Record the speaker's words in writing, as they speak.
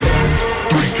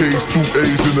K's, 2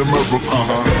 A's in America.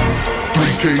 3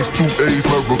 K's, 2 A's,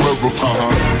 America.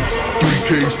 3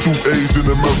 K's, 2 A's in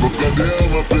America.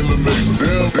 Damn, I feel amazing.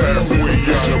 Damn, halfway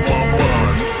got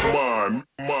my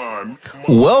mind.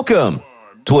 Welcome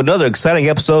to another exciting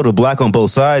episode of Black on Both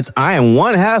Sides. I am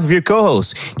one half of your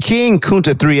co-host, King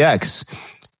Kunta 3X.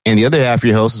 And the other half of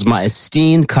your host is my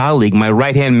esteemed colleague, my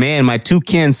right-hand man, my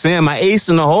toucan Sam, my ace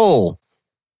in the hole.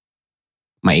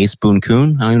 My ace spoon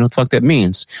coon? I don't even know what the fuck that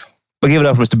means. But give it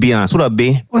up for Mr. Be Honest. What up,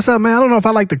 B? What's up, man? I don't know if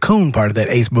I like the coon part of that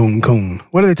ace boon coon.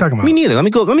 What are they talking about? Me neither. Let me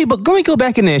go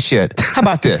back in that shit. How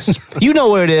about this? You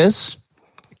know where it is.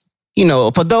 You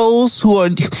know, for those who are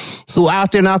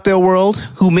out there in out there world,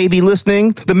 who may be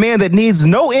listening, the man that needs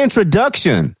no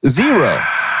introduction, Zero.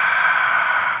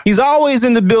 He's always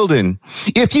in the building.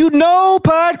 If you know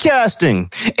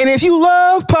podcasting, and if you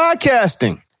love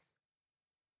podcasting,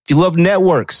 if you love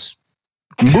networks,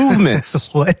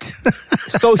 movements, what?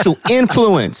 social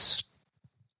influence,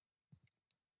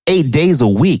 8 days a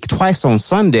week, twice on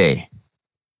Sunday.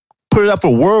 Put it up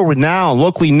for world-renowned,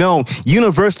 locally known,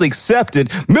 universally accepted,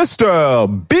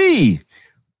 Mr. B.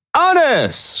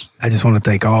 Honest. I just want to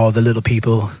thank all the little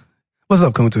people. What's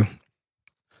up, Kunta?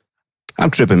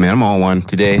 I'm tripping, man. I'm on one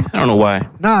today. I don't know why.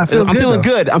 Nah, it feels I'm good. feeling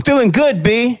good. I'm feeling good,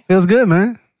 B. Feels good,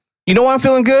 man. You know why I'm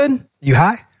feeling good? You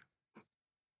high?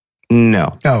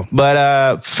 No. Oh.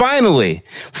 But finally,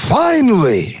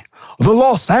 the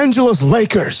Los Angeles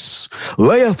Lakers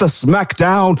layeth the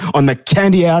smackdown on the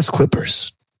candy-ass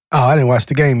Clippers. Oh, I didn't watch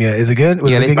the game yet. Is it good?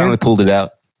 Yeah, they finally pulled it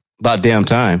out. About damn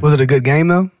time. Was it a good game,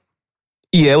 though?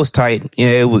 Yeah, it was tight.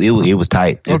 Yeah, it was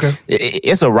tight. Okay.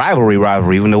 It's a rivalry,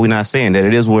 even though we're not saying that.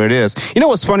 It is where it is. You know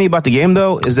what's funny about the game,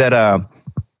 though, is that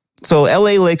so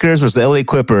LA Lakers versus LA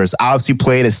Clippers obviously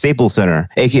played at Staples Center,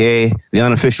 a.k.a. the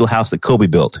unofficial house that Kobe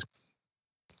built.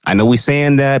 I know we're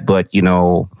saying that, but, you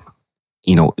know,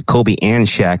 Kobe and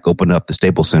Shaq opened up the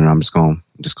Staples Center. I'm just going,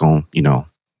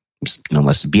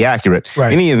 let's be accurate.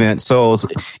 Right. In any event, so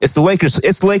it's the Lakers.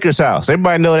 It's the Lakers' house.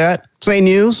 Everybody know that. It's ain't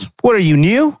news. What are you,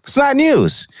 new? It's not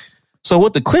news. So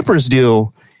what the Clippers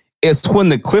do is when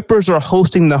the Clippers are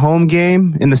hosting the home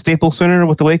game in the Staples Center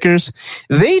with the Lakers,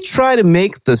 they try to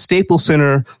make the Staples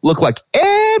Center look like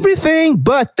everything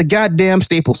but the goddamn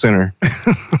Staples Center.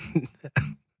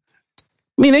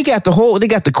 I mean, they got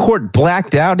the court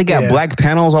blacked out. They got black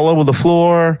panels all over the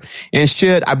floor and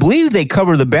shit. I believe they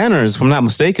cover the banners, if I'm not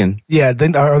mistaken. Yeah,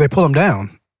 or they pull them down.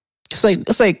 It's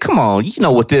like, come on, you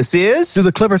know what this is. Do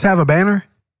the Clippers have a banner?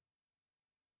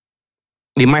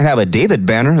 They might have a David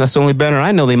banner. That's the only banner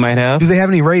I know they might have. Do they have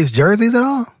any raised jerseys at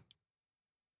all?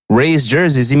 Raised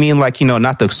jerseys? You mean like,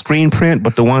 not the screen print,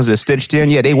 but the ones that are stitched in?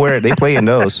 Yeah, they wear it. They play in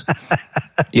those.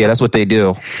 Yeah, that's what they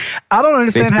do. I don't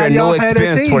understand how y'all had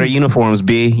their team. For their uniforms,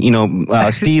 B.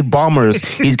 Steve Ballmer's,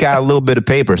 he's got a little bit of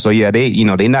paper. So yeah, they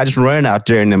not just running out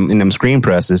there in them screen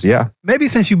presses. Yeah. Maybe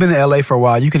since you've been in LA for a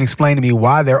while, you can explain to me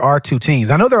why there are two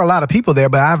teams. I know there are a lot of people there,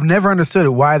 but I've never understood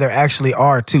why there actually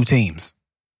are two teams.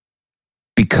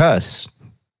 Because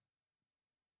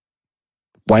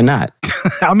why not?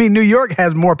 I mean, New York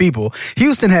has more people.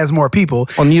 Houston has more people.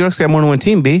 Well, New York's got more than one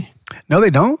team, B. No,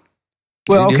 they don't.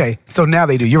 Well, they do. Okay. So now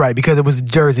they do. You're right, because it was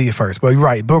Jersey at first. But you're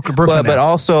right. Brooklyn. But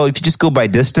also, if you just go by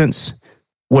distance,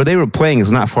 where they were playing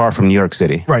is not far from New York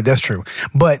City. Right. That's true.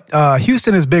 But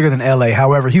Houston is bigger than LA.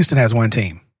 However, Houston has one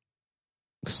team.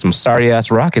 Some sorry-ass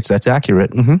Rockets. That's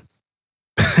accurate. Mm-hmm.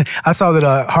 I saw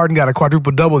that Harden got a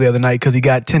quadruple double the other night because he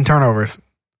got 10 turnovers.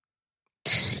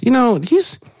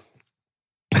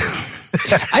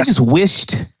 I just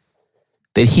wished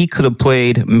that he could have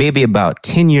played maybe about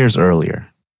 10 years earlier.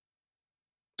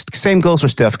 Same goes for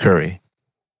Steph Curry.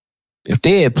 If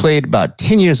they had played about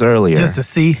 10 years earlier. Just to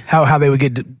see how they would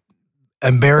get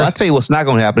embarrassed. Well, I'll tell you what's not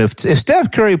going to happen. If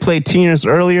Steph Curry played 10 years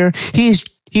earlier, he's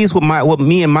what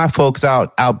me and my folks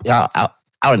out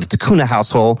in the Kunta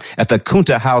household, at the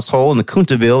Kunta household in the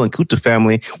Kuntaville and Kunta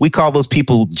family, we call those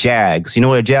people Jags. You know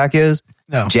what a Jag is?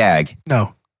 No. Jag.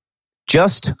 No.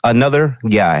 Just another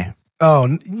guy.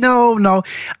 Oh, no.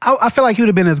 I feel like he would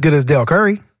have been as good as Dell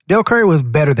Curry. Dell Curry was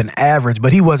better than average,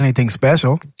 but he wasn't anything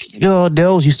special.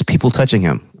 Dell's used to people touching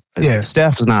him. Yeah.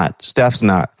 Steph's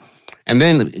not. And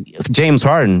then James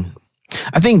Harden.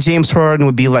 I think James Harden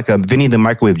would be like a Vinny the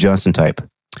Microwave Johnson type.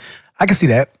 I can see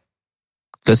that.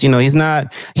 Because, he's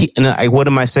not... what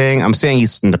am I saying? I'm saying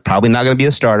he's probably not going to be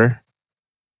a starter.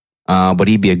 But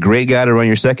he'd be a great guy to run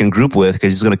your second group with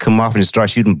because he's going to come off and just start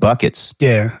shooting buckets.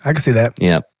 Yeah, I can see that.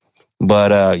 Yeah. But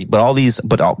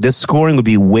this scoring would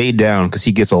be way down because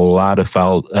he gets a lot of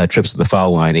foul trips to the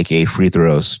foul line, aka free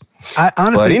throws.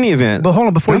 Honestly, but in any event, but hold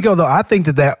on, before you go though, I think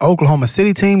that Oklahoma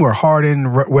City team where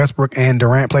Harden, Westbrook, and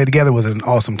Durant played together was an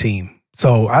awesome team.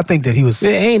 So I think that he was...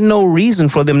 There ain't no reason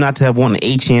for them not to have won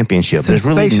a championship. There's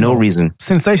really no reason.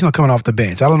 Sensational coming off the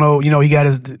bench. I don't know, he got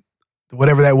his,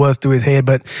 whatever that was through his head,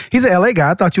 but he's an LA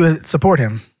guy. I thought you would support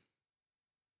him.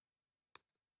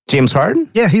 James Harden?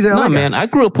 Yeah, he's an LA guy. No, man, I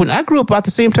grew up about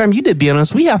the same time you did, be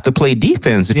honest. We have to play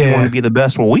defense if you want to be the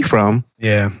best where we from.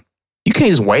 Yeah. You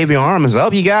can't just wave your arms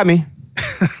up. You got me.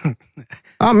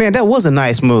 Oh, man, that was a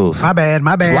nice move. My bad.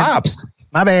 Flops.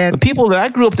 My bad. The people that I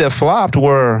grew up that flopped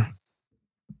were...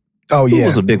 Oh, yeah. Who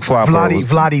was a big flop?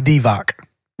 Vlade Divac.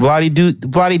 Vlade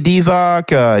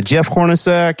Divac, Jeff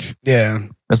Hornacek. Yeah.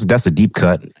 That's a deep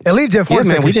cut. At least Jeff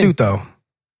Hornacek can shoot, though.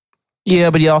 Yeah,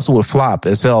 but he also would flop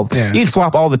as hell. Yeah. He'd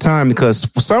flop all the time because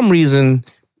for some reason,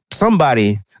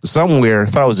 somebody somewhere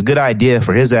thought it was a good idea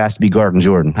for his ass to be guarding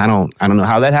Jordan. I don't know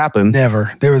how that happened. Never.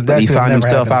 He found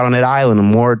himself out on that island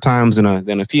more times than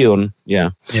a few. And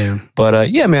yeah. But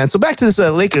yeah, man. So back to this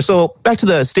Lakers. So back to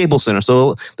the Staples Center.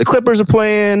 So the Clippers are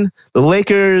playing the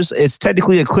Lakers. It's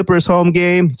technically a Clippers home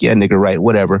game. Yeah, nigga, right?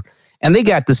 Whatever. And they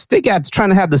got trying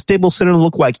to have the Staples Center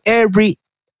look like every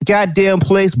goddamn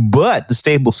place but the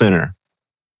Staples Center.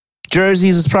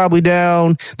 Jerseys is probably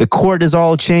down. The court is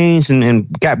all changed and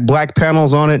got black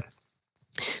panels on it.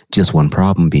 Just one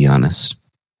problem, be honest.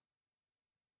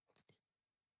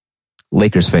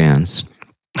 Lakers fans.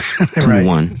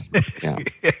 2-1. Yeah.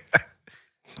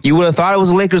 You would have thought it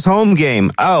was a Lakers home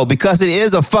game. Oh, because it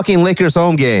is a fucking Lakers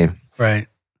home game. Right.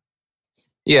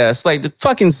 Yeah, it's like the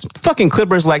fucking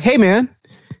Clippers like, hey man,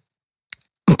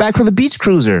 I'm back from the beach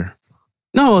cruiser.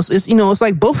 No, it's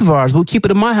like both of ours. We'll keep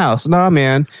it in my house. Nah,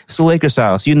 man, it's the Lakers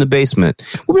house. You in the basement.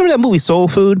 Remember that movie Soul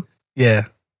Food? Yeah.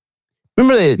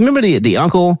 Remember the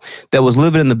uncle that was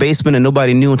living in the basement and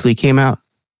nobody knew until he came out?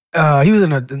 He was in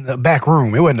the back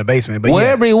room. It wasn't the basement, but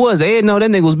wherever he was, they didn't know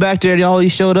that nigga was back there. And all he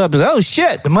showed up is, oh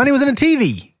shit, the money was in the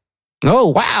TV. Oh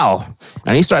wow!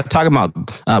 And he started talking about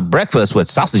breakfast with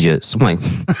sausages. I'm like,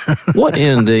 what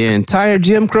in the entire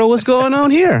Jim Crow is going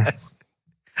on here?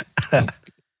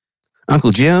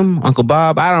 Uncle Jim, Uncle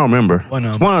Bob, I don't remember. One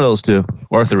of those two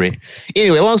or three.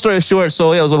 Anyway, long story short,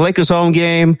 so it was a Lakers home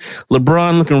game.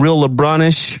 LeBron looking real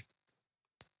LeBronish.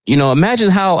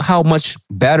 Imagine how much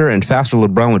better and faster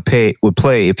LeBron would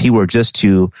play if he were just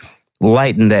to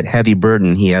lighten that heavy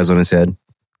burden he has on his head.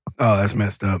 Oh, that's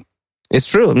messed up. It's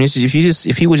true. I mean,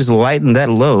 if he would just lighten that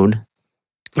load,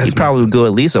 he probably would go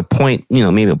at least maybe a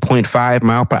 0.5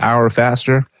 mile per hour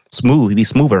faster. Smooth. He'd be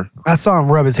smoother. I saw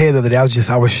him rub his head the other day. I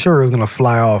was sure it was going to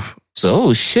fly off. So,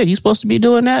 oh shit, he's supposed to be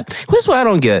doing that? Here's what I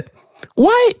don't get.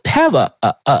 Why have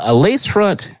a lace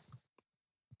front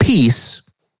piece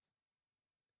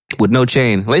with no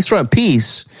chain? Lace front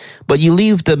piece, but you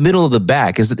leave the middle of the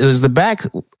back. Is the back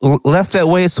left that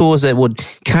way so as it would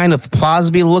kind of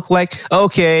plausibly look like,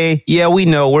 okay, yeah, we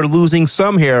know we're losing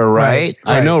some hair, right?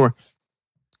 I know.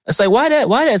 It's like, why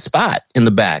that spot in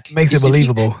the back? Makes it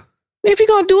believable. If you're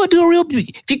going to do it, do a real...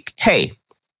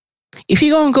 If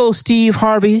you're going to go Steve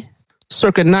Harvey,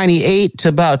 circa 98 to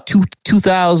about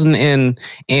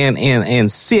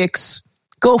 2006,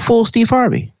 go full Steve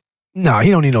Harvey. No,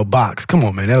 he don't need no box. Come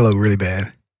on, man. That'll look really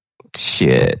bad.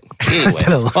 Shit. Anyway,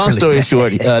 long story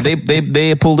short,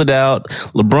 they pulled it out.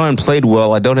 LeBron played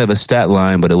well. I don't have a stat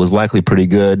line, but it was likely pretty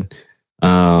good.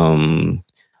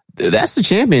 That's the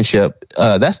championship.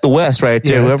 That's the West right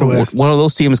there. Yeah, one of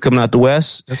those teams coming out the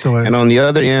West. That's the West. And on the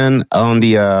other end, on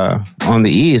the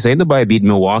East, ain't nobody beat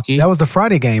Milwaukee. That was the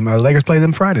Friday game. Lakers played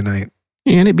them Friday night.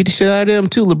 Yeah, and they beat the shit out of them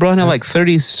too. LeBron had like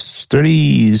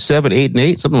 37, 8 and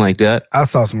 8, something like that. I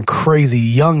saw some crazy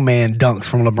young man dunks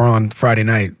from LeBron Friday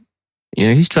night.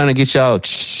 Yeah, he's trying to get y'all.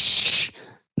 Shh,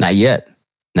 not yet.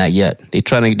 They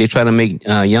trying to make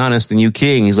Giannis the new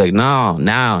king. He's like, no,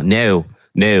 not yet.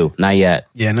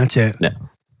 Yeah, not yet. No.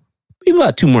 Maybe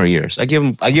about 2 more years. I give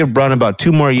LeBron about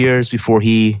 2 more years before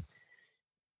he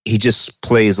just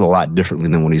plays a lot differently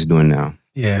than what he's doing now.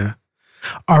 Yeah.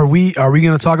 Are we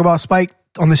going to talk about Spike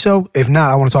on the show? If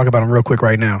not, I want to talk about him real quick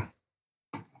right now.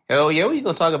 Hell yeah, we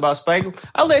going to talk about Spike.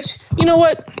 I'll let you know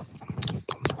what?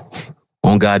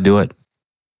 Won't God do it?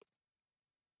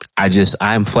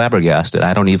 I'm flabbergasted.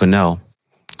 I don't even know.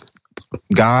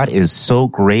 God is so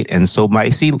great and so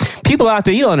mighty. See, people out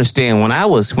there, you don't understand. When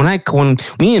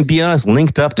me and Be Honest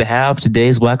linked up to have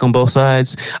today's Black on Both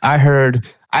Sides, I heard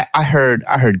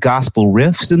gospel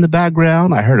riffs in the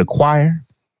background. I heard a choir,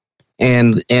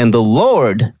 and the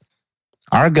Lord,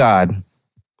 our God,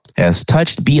 has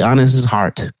touched Be Honest's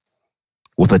heart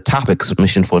with a topic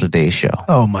submission for today's show.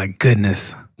 Oh my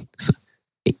goodness! So,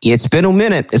 it's been a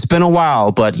minute. It's been a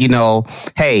while, but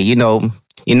hey,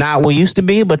 You're not what we used to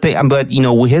be, but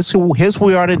here's who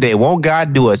we are today. Won't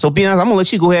God do it? So, be honest, I'm gonna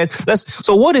let you go ahead.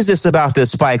 So, what is this about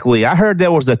this Spike Lee? I heard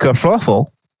there was a kerfuffle,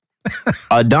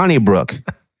 a Donnybrook,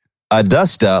 a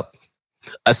dust up,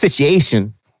 a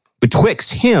situation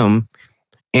betwixt him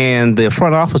and the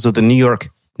front office of the New York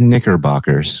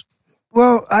Knickerbockers.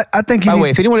 Well, I think. By the way,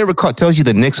 if anyone ever tells you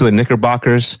the Knicks are the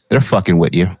Knickerbockers, they're fucking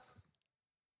with you.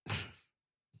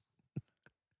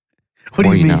 What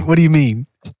do you mean? What do you mean?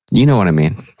 You know what I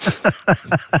mean.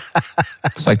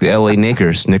 It's like the LA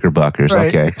Knickerbockers. Right.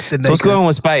 Okay. So what's going on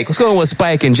with Spike? What's going on with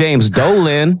Spike and James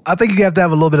Dolan? I think you have to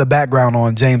have a little bit of background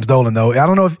on James Dolan, though. I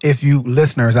don't know if you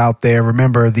listeners out there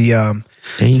remember there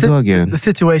you go again. The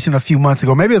situation a few months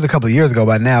ago, maybe it was a couple of years ago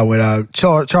by now, when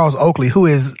Charles Oakley, who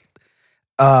is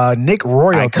Nick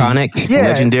Royalty. Iconic,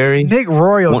 legendary. Nick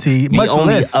Royalty. The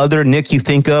only other Nick you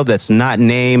think of that's not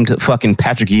named fucking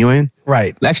Patrick Ewing.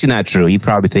 Right. Actually not true. You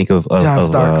probably think of John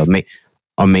Starks.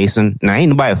 Mason. Now ain't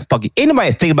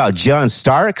nobody think about John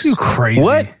Starks. You crazy.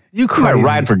 What? You crazy. Am I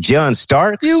riding for John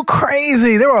Starks? You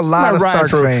crazy. There were a lot of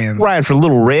Starks fans. Riding for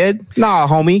Little Red. Nah,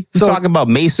 homie. You talking about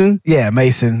Mason? Yeah,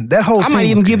 Mason. That whole team. I might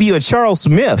even give you a Charles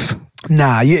Smith.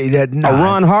 Nah. A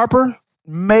Ron Harper?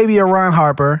 Maybe a Ron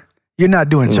Harper. You're not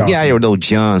doing Charles. Yeah, you're no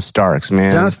John Starks,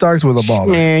 man. John Starks was a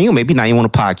baller. Man, you maybe not even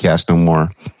want to podcast no more.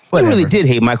 Whatever. You really did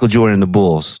hate Michael Jordan and the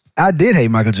Bulls. I did hate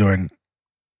Michael Jordan.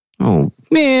 Oh,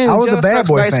 man. I was John a bad Starks,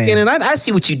 boy fan. I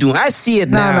see what you're doing. I see it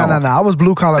now. No. I was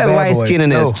blue collar bad boy. Light skin in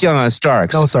this, John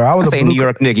Starks. No, sir. I was a New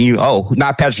York Nick.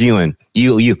 Not Patrick Ewing.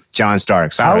 You, John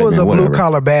Starks. I was a blue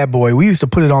collar bad boy. We used to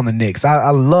put it on the Knicks. I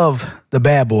love the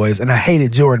bad boys, and I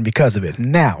hated Jordan because of it.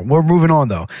 Now, we're moving on,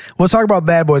 though. We'll talk about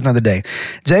bad boys another day.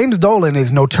 James Dolan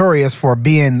is notorious for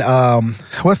being,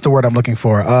 what's the word I'm looking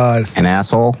for? An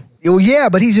asshole? Well, yeah,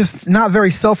 but he's just not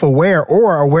very self-aware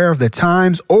or aware of the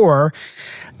times or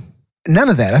none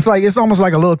of that. It's almost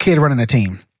like a little kid running a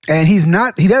team. And he's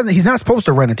not supposed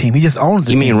to run the team. He just owns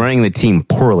the team. You mean running the team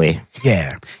poorly?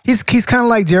 Yeah. He's kind of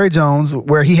like Jerry Jones,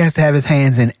 where he has to have his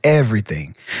hands in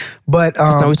everything. But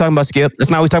that's not what we're talking about, Skip. That's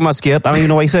not what we're talking about, Skip. I don't even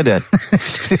know why you said that.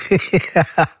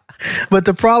 Yeah. But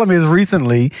the problem is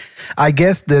recently, I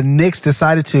guess the Knicks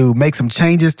decided to make some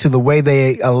changes to the way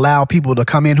they allow people to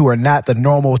come in who are not the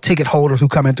normal ticket holders who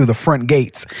come in through the front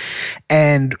gates.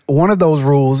 And one of those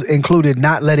rules included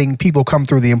not letting people come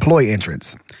through the employee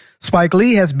entrance. Spike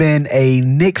Lee has been a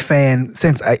Knick fan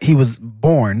since he was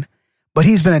born, but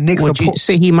he's been a Knicks supporter. Would you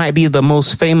say he might be the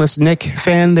most famous Knick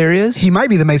fan there is? He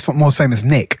might be the most famous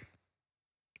Knick.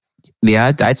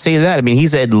 Yeah, I'd say that. I mean,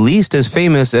 he's at least as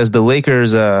famous as the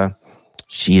Lakers.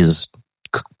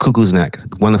 Cuckoo's Neck,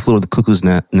 one that flew with the cuckoo's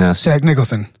nest. Jack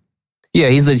Nicholson. Yeah,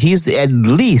 he's at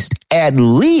least.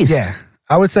 Yeah,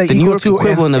 I would say the New York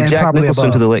equivalent of Jack Nicholson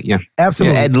above. To the Lake. Yeah,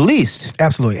 absolutely, yeah, at least,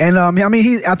 absolutely. And I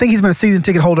think he's been a season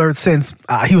ticket holder since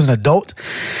he was an adult,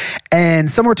 and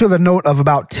somewhere to the note of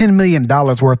about $10 million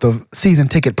worth of season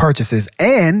ticket purchases,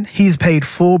 and he's paid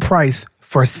full price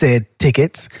for said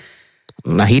tickets.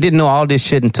 Now, he didn't know all this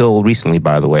shit until recently,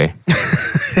 by the way.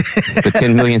 The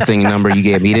 10 million thing number you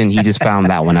gave me, he just found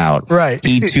that one out. Right.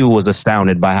 He too was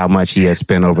astounded by how much he has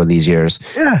spent over these years.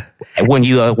 Yeah. When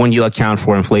you account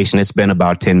for inflation, it's been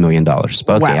about $10 million. But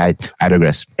okay, wow. I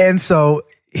digress. And so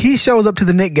he shows up to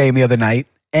the Knick game the other night,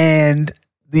 and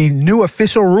the new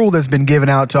official rule that's been given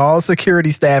out to all security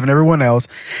staff and everyone else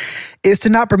is to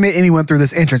not permit anyone through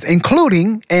this entrance,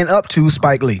 including and up to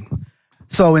Spike Lee.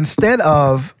 So instead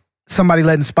of somebody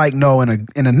letting Spike know in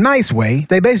a nice way,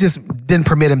 they basically just didn't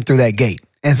permit him through that gate.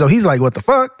 And so he's like, what the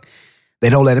fuck? They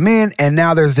don't let him in. And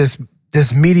now there's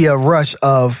this media rush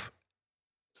of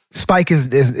Spike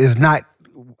is not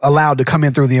allowed to come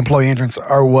in through the employee entrance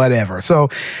or whatever. So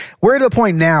we're at a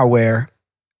point now where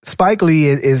Spike Lee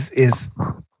is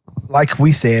like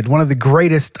we said, one of the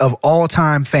greatest of all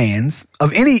time fans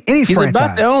of any He's franchise. He's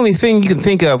about the only thing you can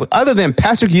think of other than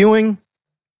Patrick Ewing.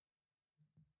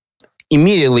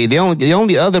 Immediately, the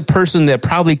only other person that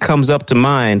probably comes up to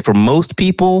mind for most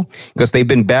people, because they've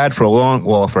been bad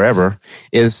for forever,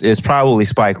 is probably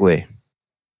Spike Lee.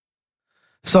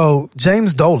 So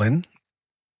James Dolan,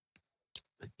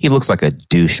 he looks like a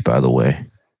douche, by the way,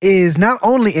 is not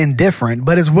only indifferent,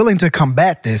 but is willing to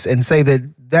combat this and say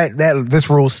that this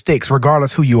rule sticks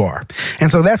regardless who you are. And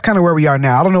so that's kind of where we are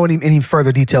now. I don't know any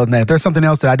further detail than that. If there's something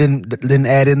else that I didn't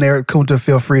add in there, Kunta,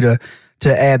 feel free to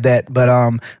add that. But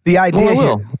the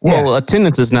idea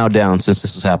attendance is now down since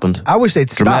this has happened. I wish they'd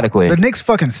stop. Dramatically. The Knicks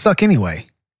fucking suck anyway.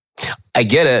 I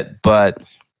get it, but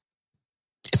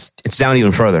it's down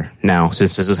even further now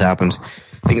since this has happened.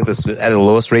 I think it's at the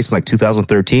lowest rate since like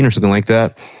 2013 or something like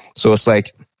that. So it's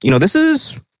like, this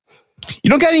is,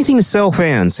 you don't got anything to sell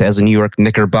fans as a New York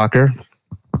Knickerbocker.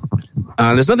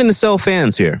 There's nothing to sell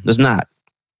fans here. There's not.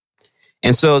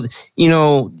 And so,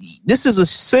 this is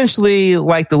essentially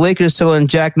like the Lakers telling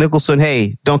Jack Nicholson,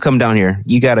 "Hey, don't come down here.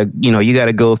 You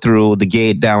gotta go through the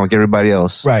gate down like everybody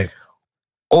else." Right.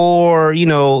 Or,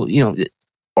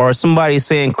 or somebody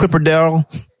saying, Clipper Darrell,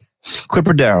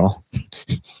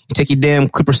 take your damn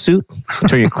Clipper suit,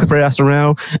 turn your Clipper ass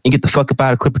around, and get the fuck up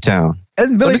out of Clipper Town.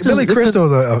 And Billy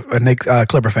Crystal's a Nick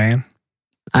Clipper fan.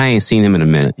 I ain't seen him in a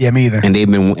minute. Yeah, me either. And they've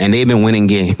been winning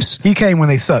games. He came when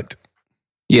they sucked.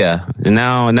 Yeah, and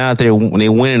now that they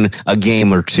win a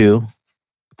game or two.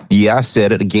 Yeah, I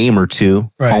said it, a game or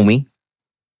two, right. Homie.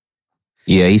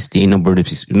 Yeah, he's nowhere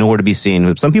to be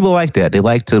seen. Some people like that. They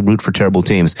like to root for terrible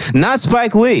teams. Not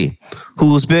Spike Lee,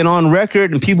 who's been on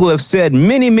record and people have said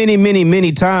many, many, many,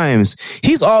 many times.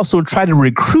 He's also tried to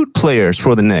recruit players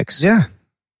for the Knicks. Yeah.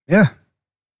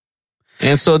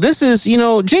 And so this is,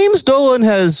 James Dolan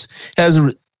has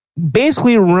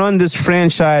basically run this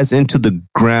franchise into the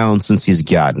ground since he's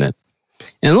gotten it.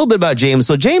 And a little bit about James.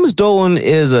 So James Dolan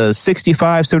is a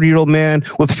 65, 70-year-old man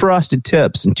with frosted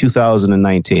tips in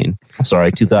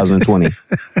 2020.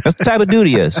 That's the type of dude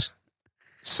he is.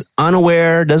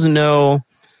 Unaware, doesn't know.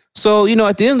 So,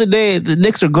 at the end of the day, the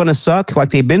Knicks are going to suck like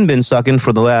they've been sucking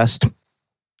for the last...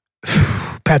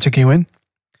 Patrick Ewing.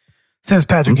 Since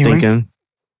Patrick Ewing.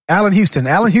 Allen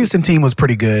Houston team was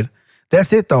pretty good.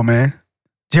 That's it, though, man.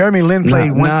 Jeremy Lin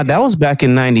played one. That was back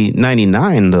in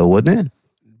 99, though, wasn't it?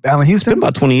 Allen Houston? It's been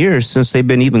about 20 years since they've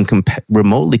been even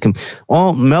remotely.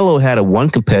 Melo had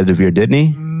one competitive year, didn't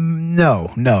he? No.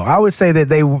 I would say that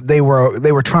they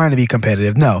were trying to be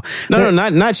competitive. No,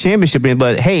 not championship,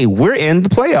 but hey, we're in the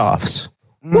playoffs.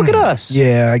 Look at us.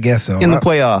 Yeah, I guess so. In the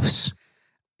playoffs.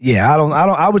 Yeah,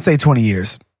 I would say 20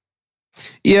 years.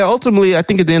 Yeah, ultimately, I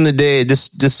think at the end of the day,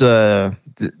 this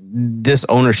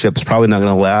ownership is probably not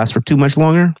going to last for too much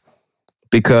longer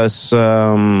because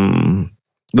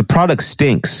the product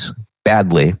stinks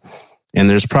badly, and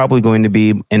there's probably going to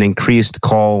be an increased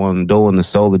call on Dolan to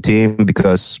sell the team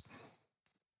because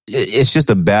it's just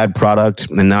a bad product.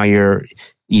 And now you've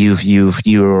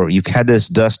had this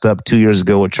dust up 2 years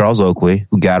ago with Charles Oakley,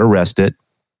 who got arrested.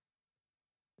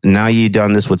 Now you've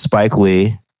done this with Spike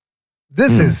Lee.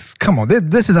 This is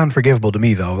unforgivable to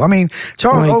me, though. I mean,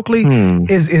 Charles Oakley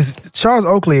is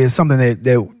something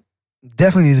that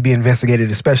definitely needs to be investigated,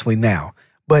 especially now.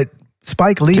 But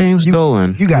Spike Lee, James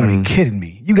Dolan, you got to be kidding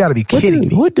me. You got to be kidding me.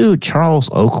 What do Charles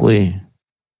Oakley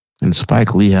and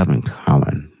Spike Lee have in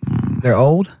common? They're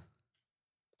old.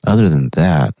 Other than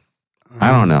that,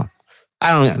 I don't know.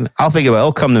 I'll think about it.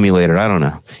 It'll come to me later. I don't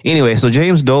know. Anyway, so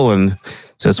James Dolan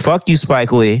says, "Fuck you,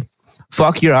 Spike Lee.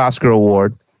 Fuck your Oscar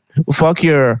award. Fuck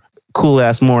your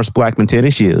cool-ass Morris Blackman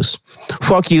tennis shoes.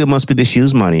 Fuck you, it must be the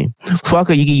shoes money. Fuck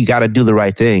you got to do the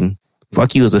right thing.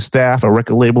 Fuck you as a staff, a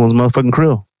record label, and his motherfucking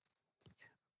crew.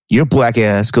 Your black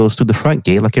ass goes through the front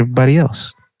gate like everybody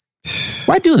else.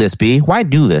 Why do this, B? Why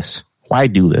do this? Why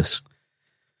do this?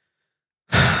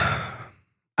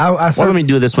 Let me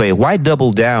do it this way. Why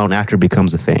double down after it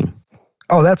becomes a thing?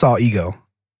 Oh, that's all ego.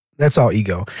 That's all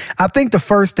ego. I think the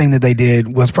first thing that they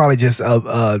did was probably just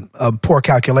a poor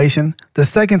calculation. The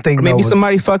second thing, maybe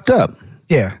somebody fucked up.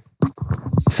 Yeah.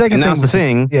 Second thing, that's the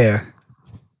thing. Yeah.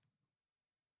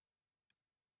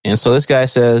 And so this guy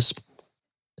says,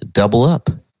 double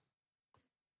up.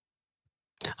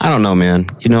 I don't know, man.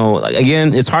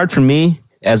 Again, it's hard for me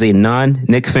as a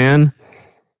non-Knick fan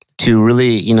to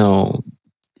really,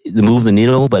 move the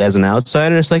needle. But as an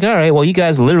outsider, it's like, all right, well, you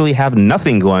guys literally have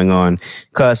nothing going on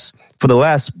because for the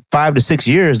last 5 to 6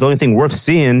 years, the only thing worth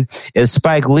seeing is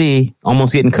Spike Lee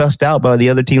almost getting cussed out by the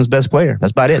other team's best player.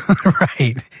 That's about it.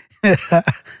 Right.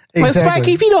 Exactly. But Spike,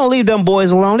 if you don't leave them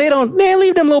boys alone,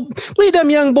 leave them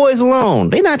young boys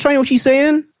alone. They not trying what you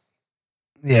saying.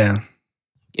 Yeah.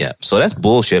 Yeah. So that's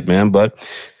bullshit, man. But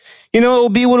it'll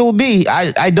be what it'll be.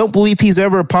 I don't believe he's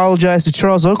ever apologized to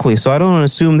Charles Oakley, so I don't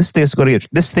assume this thing is going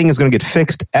to get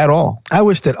fixed at all. I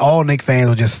wish that all Knick fans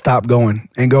would just stop going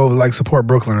and go support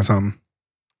Brooklyn or something.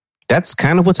 That's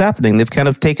kind of what's happening. They've kind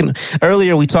of taken.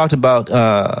 Earlier, we talked about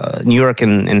New York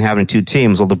and having two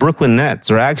teams. Well, the Brooklyn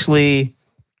Nets are actually.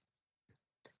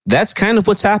 That's kind of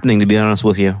what's happening, to be honest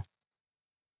with you.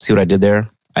 See what I did there?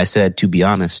 I said, to be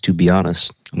honest.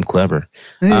 I'm clever.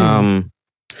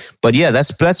 But yeah,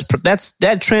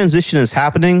 that transition is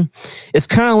happening. It's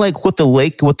kind of like what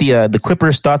the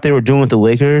Clippers thought they were doing with the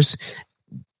Lakers,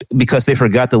 because they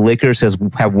forgot the Lakers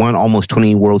have won almost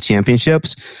 20 world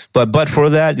championships. But for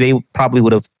that, they probably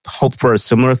would have hoped for a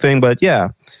similar thing. But yeah,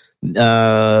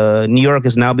 New York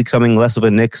is now becoming less of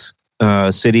a Knicks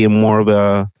city and more of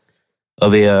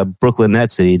of a Brooklyn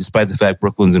Nets city, despite the fact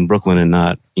Brooklyn's in Brooklyn and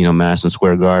not, Madison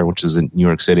Square Garden, which is in New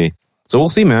York City. So we'll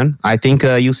see, man. I think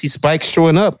you'll see Spike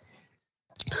showing up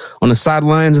on the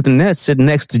sidelines of the Nets, sitting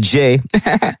next to Jay.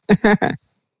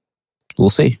 We'll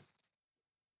see.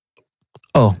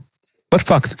 Oh, but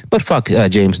fuck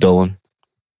James Dolan.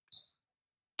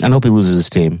 I hope he loses his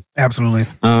team. Absolutely.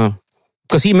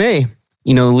 Because he may.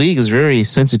 The league is very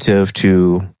sensitive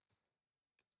to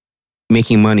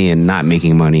making money and not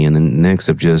making money, and the Knicks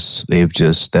have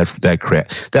that crap,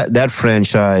 that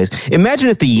franchise. Imagine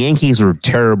if the Yankees were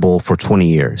terrible for 20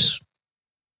 years.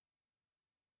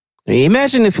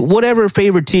 Imagine if whatever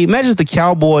favorite team. Imagine if the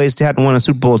Cowboys hadn't won a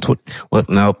Super Bowl.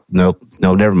 No,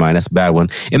 never mind. That's a bad one.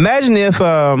 Imagine if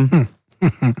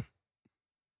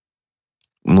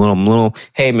little.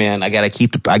 Hey man, I gotta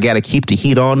keep the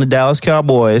heat on the Dallas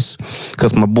Cowboys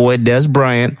because my boy Des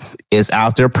Bryant is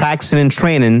out there practicing and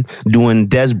training, doing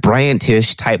Des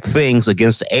Bryant-ish type things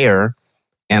against the air,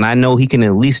 and I know he can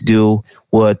at least do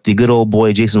what the good old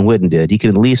boy Jason Witten did. He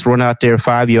can at least run out there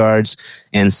 5 yards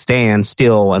and stand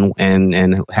still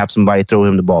and have somebody throw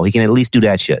him the ball. He can at least do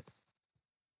that shit.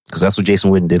 Because that's what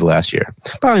Jason Witten did last year.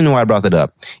 Probably know why I brought that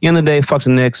up. End of the day, fuck the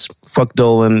Knicks, fuck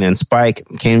Dolan and Spike.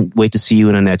 Can't wait to see you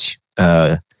in a Nets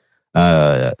in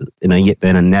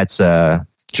a Nets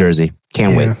jersey.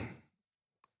 Can't wait.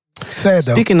 Sad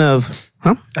though. Speaking of,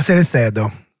 I said it's sad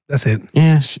though. That's it.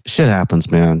 Yeah, shit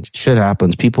happens, man. Shit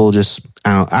happens. People just,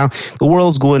 the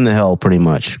world's going to hell pretty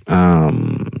much.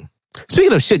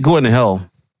 Speaking of shit going to hell,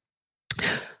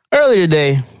 earlier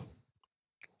today,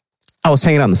 I was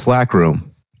hanging out in the Slack room.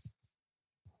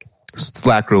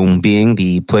 Slack room being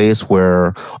the place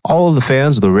where all of the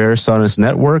fans of the Rare Sonnets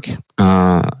Network,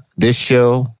 this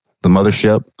show, the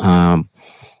mothership,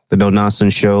 the No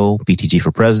Nonsense Show, BTG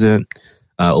for President,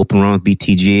 Open Run with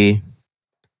BTG,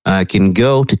 can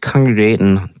go to congregate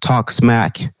and talk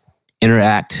smack,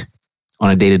 interact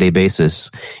on a day-to-day basis.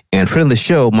 And friend of the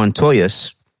show,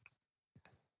 Montoyas,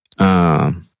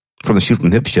 from the Shoot from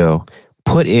the Hip show,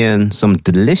 put in some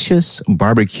delicious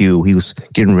barbecue he was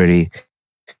getting ready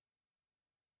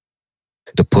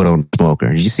to put on the smoker.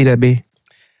 Did you see that, B?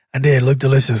 I did. It looked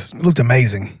delicious. It looked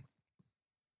amazing.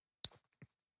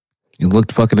 It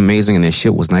looked fucking amazing, and this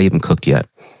shit was not even cooked yet.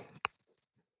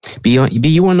 B, you want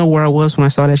to know where I was when I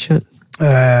saw that shit?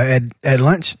 At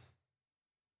lunch?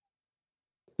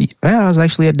 Yeah, I was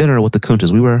actually at dinner with the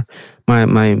Kuntas. We were, my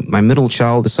middle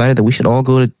child decided that we should all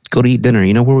go to eat dinner.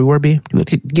 You know where we were, B?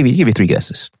 Give you 3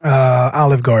 guesses.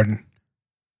 Olive Garden.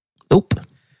 Nope.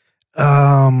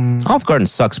 Olive Garden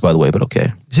sucks, by the way, but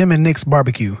okay. Jim and Nick's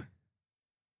Barbecue.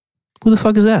 Who the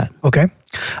fuck is that? Okay.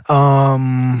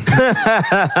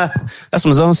 That's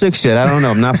some Zone 6 shit. I don't know.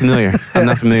 I'm not familiar. With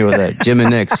that. Jim and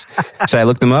Nick's. Should I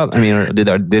look them up? I mean, or did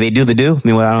they do the do? I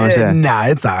mean, I don't understand. Nah,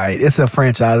 it's all right. It's a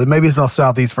franchise. Maybe it's a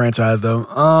Southeast franchise, though.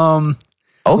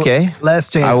 Okay.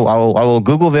 Last chance. I will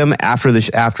Google them after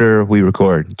we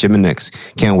record. Jim and Nick's.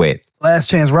 Can't wait. Last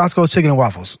chance. Roscoe's Chicken and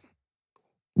Waffles.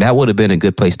 That would have been a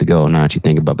good place to go, now that you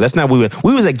think about it. But that's not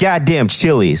we was at goddamn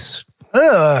Chili's.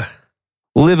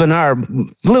 Living our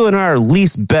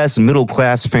least best middle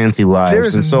class fancy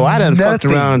lives. And so I done fucked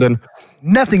around and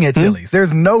nothing at Chili's.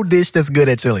 There's no dish that's good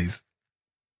at Chili's.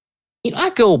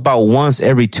 I go about once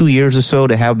every 2 years or so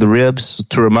to have the ribs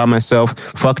to remind myself,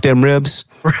 fuck them ribs.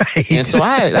 Right. And so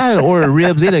I ordered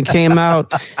ribs. They done came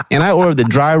out, and I ordered the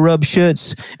dry rub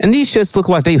shits. And these shits look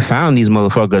like they found these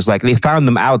motherfuckers. Like they found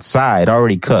them outside,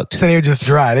 already cooked. So they were just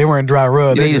dry. They weren't dry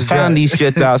rub. They just found these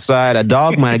shits outside. A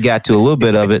dog might have got to a little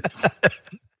bit of it.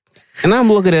 And I'm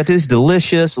looking at this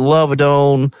delicious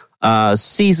Lovedone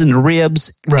seasoned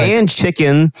ribs and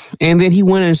chicken, and then he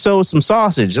went and sold some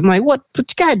sausage. I'm like, what?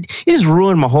 God, it just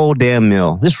ruined my whole damn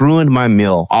meal. Just ruined my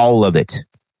meal, all of it.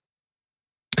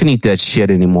 Couldn't eat that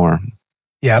shit anymore.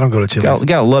 Yeah, I don't go to Chili's. You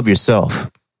gotta love yourself.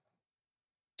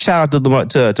 Shout out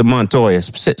to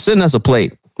Montoyas. Send us a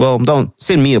plate. Well, don't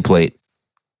send me a plate.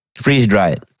 Freeze dry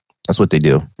it. That's what they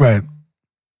do. Right.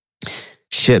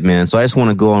 Shit, man. So I just want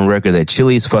to go on record that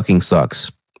Chili's fucking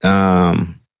sucks. All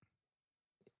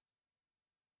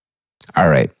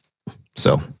right.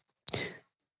 So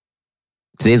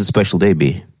today's a special day,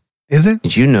 B. Is it?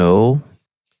 Did you know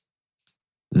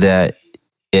that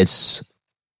it's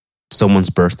someone's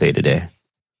birthday today?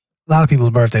 A lot of people's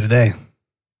birthday today.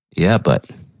 Yeah, but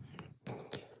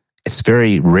it's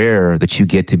very rare that you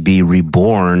get to be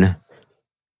reborn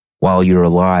while you're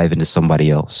alive into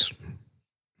somebody else.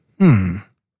 You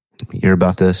hear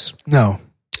about this? No.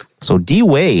 So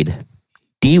Dwayne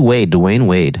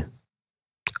Wade,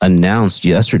 announced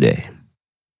yesterday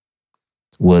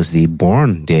was the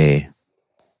born day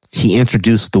he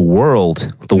introduced the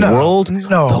world. No,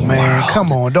 man,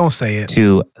 come on, don't say it.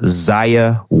 To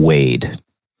Zaya Wade.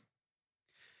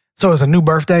 So it's a new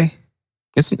birthday?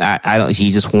 I don't.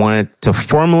 He just wanted to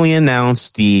formally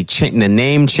announce the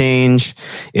name change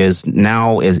is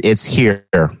here.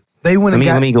 They went.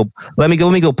 Let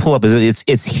me go pull up.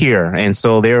 It's here, and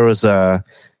so there was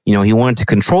he wanted to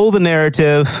control the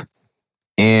narrative,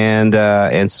 and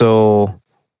so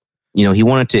he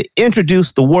wanted to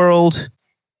introduce the world.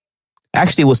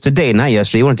 Actually, it was today, not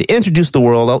yesterday. He wanted to introduce the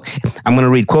world. I'm going to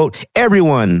read, quote,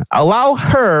 "Everyone, allow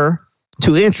her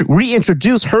to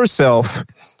reintroduce herself.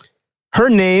 Her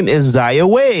name is Zaya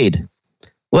Wade.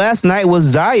 Last night was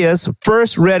Zaya's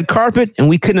first red carpet, and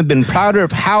we couldn't have been prouder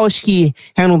of how she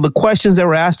handled the questions that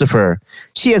were asked of her.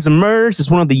 She has emerged as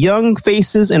one of the young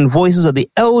faces and voices of the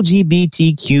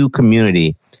LGBTQ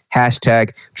community.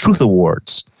 Hashtag Truth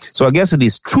Awards." So I guess at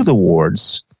these Truth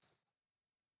Awards,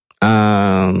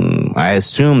 I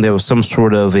assume there was some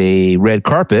sort of a red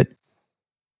carpet,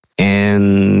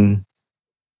 and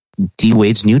D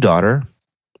Wade's new daughter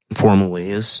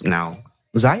formally is now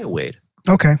Zaya Wade.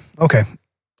 Okay.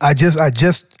 I just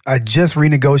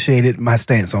renegotiated my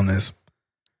stance on this.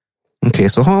 Okay,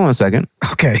 so hold on a second.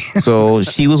 Okay. So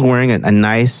she was wearing a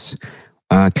nice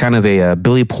kind of a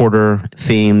Billy Porter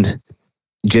themed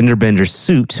gender bender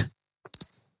suit.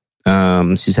 She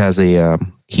has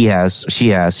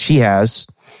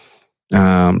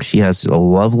a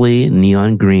lovely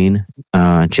neon green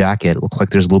jacket. It looks like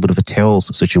there's a little bit of a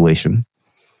tails situation.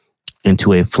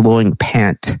 Into a flowing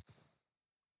pant,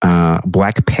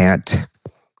 black pant,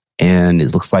 and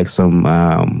it looks like some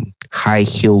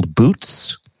high-heeled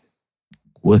boots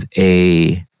with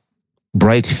a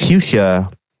bright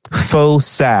fuchsia faux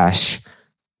sash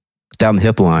down the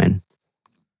hip line.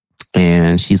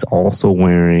 And she's also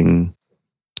wearing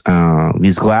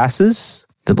these glasses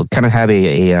that kind of have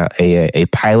a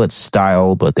pilot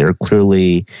style, but they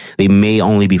may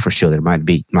only be for show. There might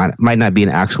not be an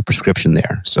actual prescription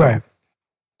there. So, right.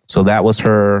 So that was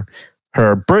her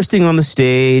bursting on the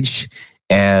stage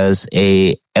as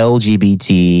a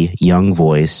LGBT young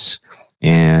voice,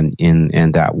 and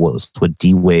that was what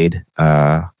D Wade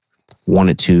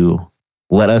wanted to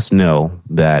let us know,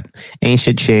 that ain't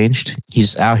shit changed.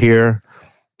 He's out here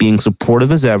being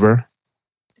supportive as ever,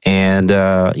 and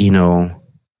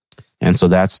and so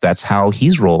that's how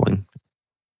he's rolling.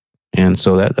 And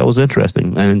so that was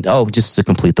interesting. And just to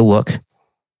complete the look,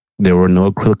 there were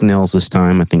no acrylic nails this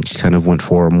time. I think she kind of went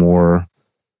for a more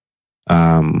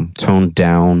toned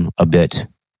down a bit,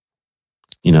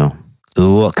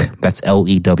 look. That's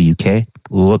LEWK,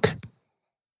 look.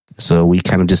 So we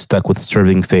kind of just stuck with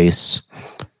serving face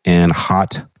and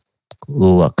hot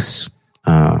looks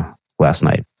last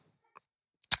night.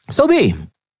 So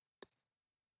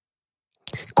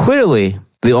clearly,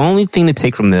 the only thing to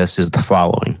take from this is the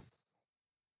following.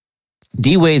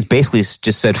 D Wade's basically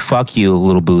just said, "Fuck you,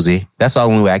 Little Boozy." That's the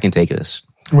only way I can take this.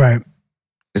 Right.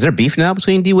 Is there beef now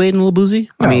between D Wade and Lil Boozy?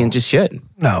 No. I mean, just shit.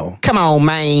 No. Come on,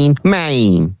 man.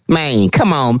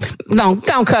 Come on.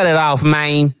 Don't cut it off,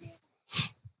 man.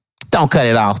 Don't cut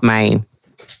it off, man.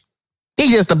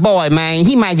 He's just a boy, man.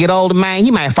 He might get older, man.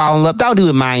 He might fall in love. Don't do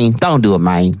it, man. Don't do it,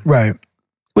 man. Right.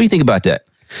 What do you think about that?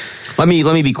 Let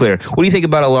me be clear. What do you think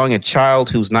about allowing a child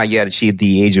who's not yet achieved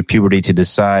the age of puberty to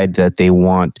decide that they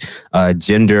want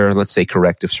gender, let's say,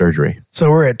 corrective surgery? So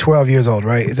we're at 12 years old,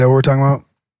 right? Is that what we're talking about?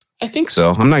 I think so.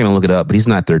 I'm not going to look it up, but he's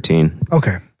not 13.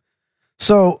 Okay.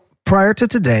 So prior to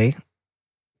today,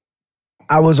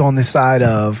 I was on the side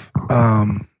of,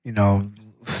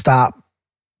 stop.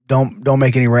 Don't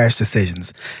make any rash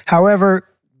decisions. However,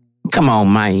 come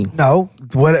on, man. No,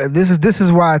 this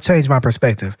is why I changed my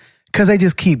perspective, because they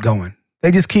just keep going.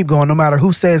 They just keep going. No matter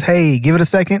who says, "Hey, give it a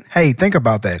second." Hey, think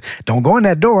about that. Don't go in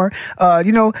that door.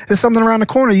 There's something around the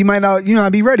corner you might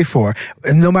not be ready for.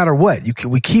 And no matter what,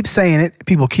 we keep saying it.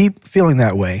 People keep feeling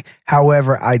that way.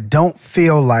 However, I don't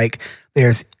feel like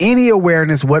there's any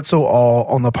awareness whatsoever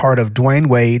on the part of Dwayne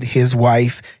Wade, his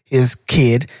wife, his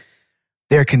kid.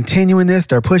 They're continuing this.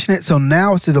 They're pushing it. So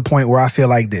now it's to the point where I feel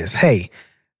like this. Hey,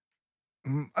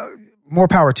 more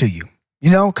power to you.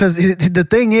 Because the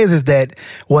thing is that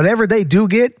whatever they do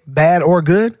get, bad or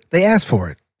good, they ask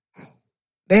for it.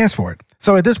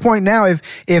 So at this point now,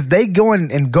 if they go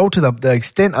in and go to the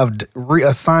extent of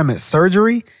reassignment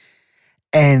surgery,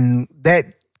 and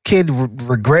that kid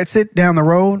regrets it down the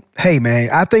road, hey man,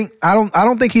 I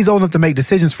don't think he's old enough to make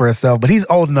decisions for himself, but he's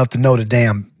old enough to know the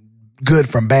damn good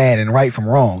from bad and right from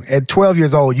wrong. At 12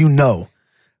 years old,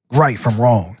 right from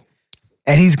wrong,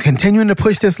 and he's continuing to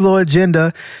push this little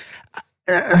agenda.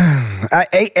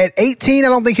 At 18, I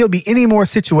don't think he'll be any more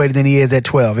situated than he is at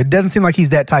 12. It doesn't seem like he's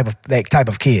that type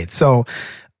of kid. So,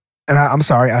 and I'm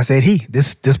sorry, I said he.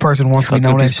 This person wants to be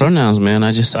known as pronouns, man.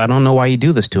 I don't know why you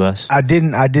do this to us. I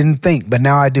didn't think, but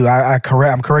now I do.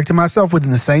 I'm correcting myself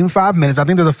within the same 5 minutes. I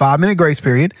think there's a 5-minute grace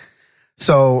period.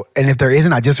 So, and if there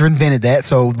isn't, I just invented that.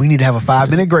 So we need to have a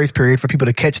 5-minute grace period for people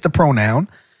to catch the pronoun.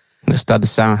 That's not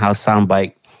how the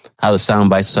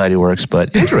soundbite society works,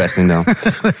 but interesting though.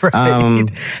 Right.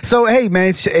 So hey,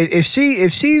 man, if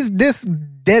she's this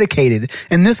dedicated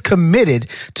and this committed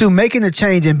to making a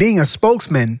change and being a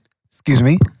spokesman,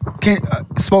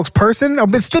 spokesperson,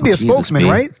 it'd still be a spokesman,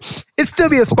 right? It'd still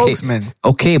be a spokesman.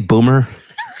 Okay, boomer.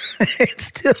 It'd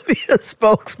still be a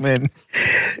spokesman.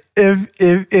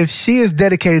 If she is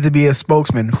dedicated to be a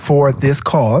spokesman for this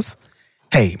cause,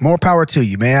 hey, more power to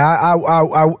you, man.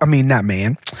 I mean, not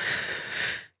man.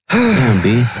 Damn,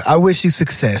 B. I wish you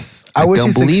success. I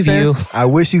don't believe you. I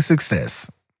wish you success.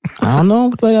 I don't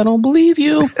know, but I don't believe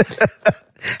you.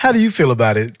 How do you feel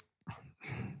about it?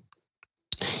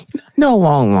 No, a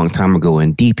long time ago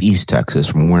in deep East Texas,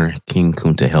 from where King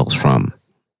Kunta hails from,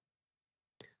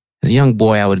 as a young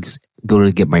boy, I would go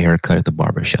to get my hair cut at the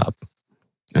barbershop.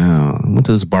 Went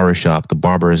to this barbershop. The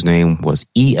barber's name was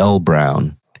E.L.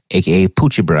 Brown, a.k.a.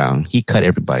 Poochie Brown. He cut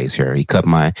everybody's hair. He cut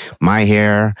my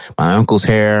hair, my uncle's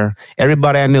hair,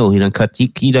 everybody I knew. He done cut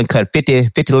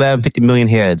 50 million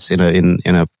heads in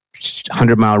a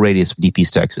 100-mile radius of deep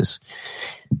East Texas.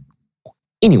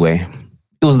 Anyway,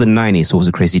 it was the 90s, so it was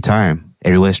a crazy time.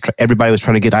 Everybody was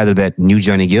trying to get either that new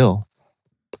Johnny Gill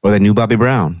or that new Bobby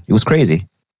Brown. It was crazy.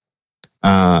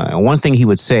 One thing he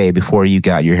would say before you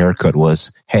got your haircut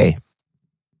was, hey,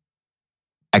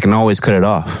 I can always cut it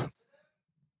off,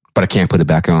 but I can't put it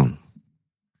back on.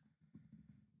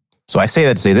 So I say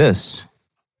that to say this.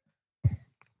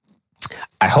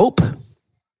 I hope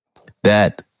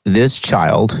that this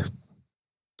child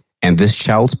and this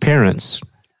child's parents,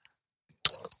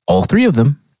 all three of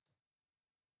them,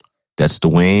 that's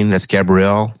Dwayne, that's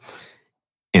Gabrielle,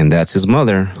 and that's his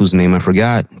mother, whose name I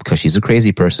forgot because she's a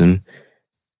crazy person,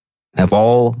 have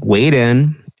all weighed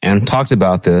in and talked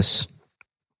about this.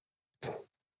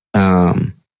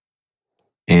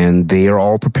 And they are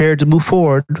all prepared to move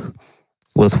forward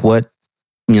with what,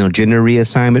 gender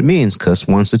reassignment means. Because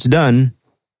once it's done,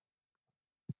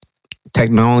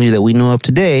 technology that we know of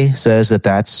today says that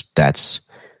that's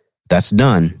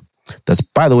done.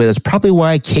 By the way, that's probably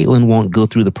why Caitlyn won't go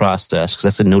through the process, because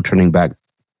that's a no turning back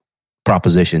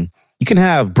proposition. You can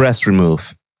have breasts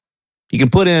removed. You can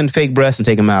put in fake breasts and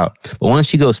take them out. But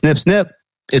once you go snip, snip,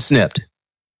 it's snipped.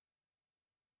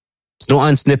 There's no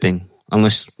unsnipping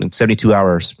unless in 72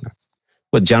 hours.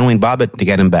 With John Wayne Bobbitt, they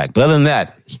got him back. But other than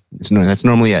that, that's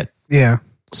normally it. Yeah.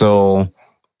 So,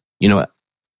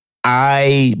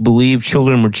 I believe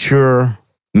children mature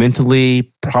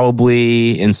mentally,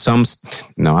 probably I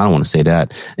don't want to say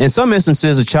that. In some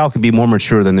instances, a child can be more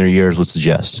mature than their years would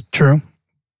suggest. True.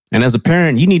 And as a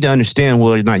parent, you need to understand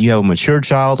whether or not you have a mature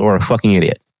child or a fucking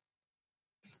idiot.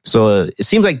 So it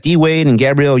seems like D. Wade and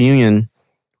Gabrielle Union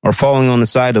are falling on the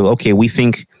side of, okay, we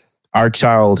think our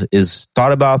child is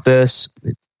thought about this.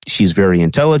 She's very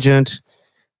intelligent.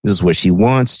 This is what she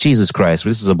wants. Jesus Christ.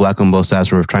 This is a black on both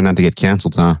sides. We're trying not to get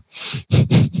canceled, huh?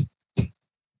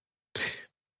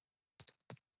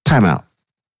 Time out.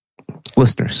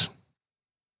 Listeners.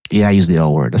 Yeah, I use the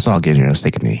L word. That's all I'll get here. Let's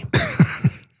take a knee.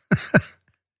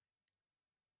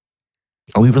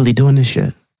 Are we really doing this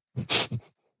shit?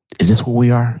 Is this what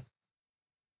we are?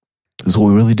 Is this what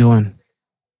we're really doing?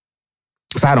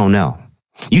 Because I don't know.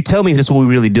 You tell me if this is what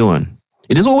we're really doing. If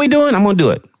this is what we're doing, I'm going to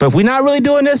do it. But if we're not really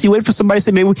doing this, you wait for somebody to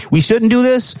say, maybe we shouldn't do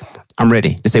this. I'm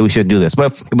ready to say we shouldn't do this.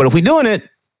 But if we're doing it,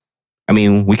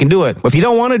 we can do it. But if you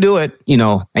don't want to do it,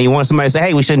 and you want somebody to say,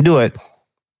 hey, we shouldn't do it,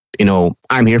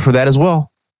 I'm here for that as well.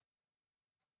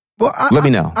 Well, let me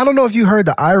know. I don't know if you heard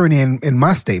the irony in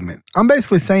my statement. I'm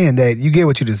basically saying that you get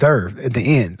what you deserve at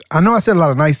the end. I know I said a lot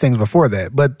of nice things before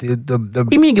that, but the what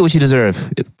do you mean get what you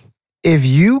deserve? If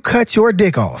you cut your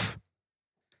dick off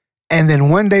and then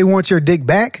one day want your dick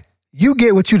back, you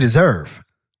get what you deserve.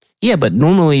 Yeah, but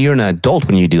normally you're an adult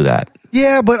when you do that.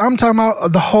 Yeah, but I'm talking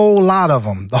about the whole lot of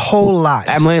them. The whole lot.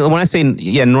 When I say,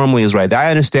 yeah, normally is right. I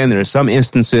understand there are some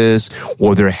instances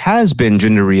where there has been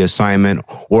gender reassignment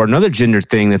or another gender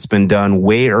thing that's been done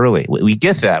way early. We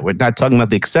get that. We're not talking about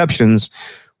the exceptions.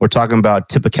 We're talking about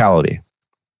typicality.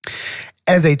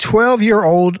 As a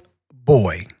 12-year-old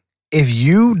boy, if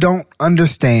you don't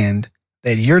understand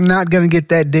that you're not going to get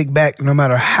that dick back no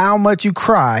matter how much you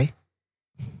cry,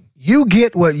 you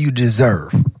get what you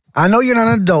deserve. I know you're not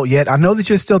an adult yet. I know that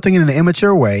you're still thinking in an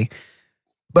immature way,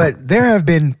 but there have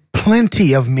been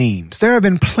plenty of memes. There have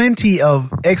been plenty of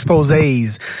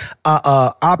exposés,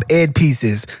 op-ed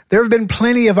pieces. There have been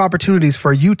plenty of opportunities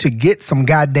for you to get some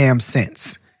goddamn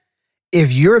sense.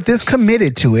 If you're this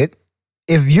committed to it,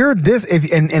 if your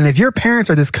parents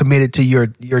are this committed to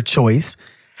your choice,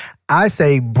 I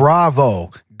say bravo,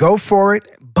 go for it.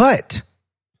 But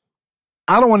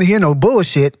I don't want to hear no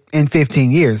bullshit in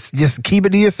 15 years. Just keep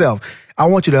it to yourself. I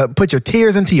want you to put your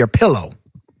tears into your pillow.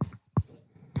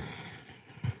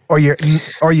 Or your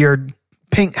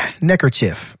pink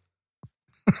neckerchief.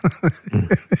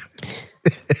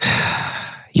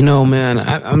 Man,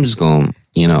 I'm just going,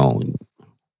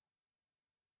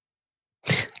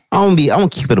 I'm gonna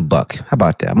keep it a buck. How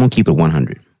about that? I'm gonna keep it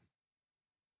 100.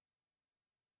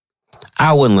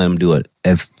 I wouldn't let him do it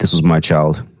if this was my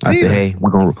child. I'd say, hey,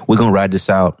 we're gonna ride this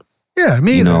out. Yeah,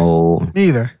 me either. Me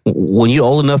either. When you're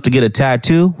old enough to get a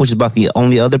tattoo, which is about the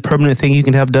only other permanent thing you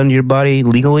can have done to your body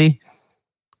legally,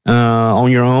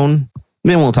 on your own,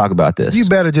 then we'll talk about this. You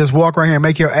better just walk around here and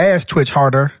make your ass twitch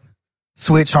harder,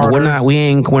 switch harder.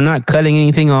 We're not cutting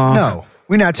anything off. No,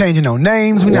 we're not changing no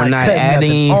names. We're not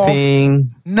adding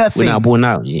anything. Off. Nothing. We're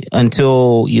not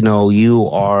until you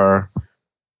are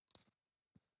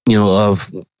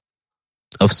of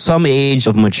some age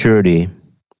of maturity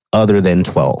other than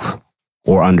 12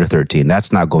 or under 13.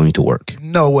 That's not going to work.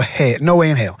 No way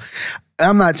in hell.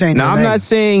 I'm not changing. Now, I'm not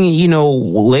saying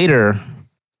later.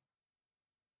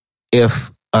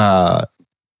 If the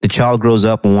child grows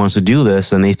up and wants to do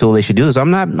this and they feel they should do this,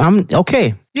 I'm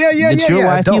okay. Yeah. It's your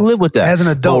life. Adult. You live with that. As an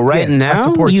adult, but right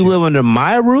now, you live under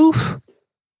my roof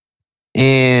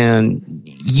and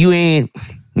you ain't...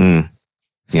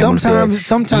 Sometimes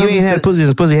you ain't had pussy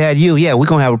as pussy had you. Yeah, we're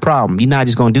going to have a problem. You're not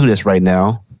just going to do this right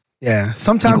now. Yeah,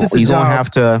 sometimes it's a job. Gonna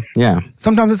have to, yeah.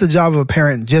 Sometimes it's a job of a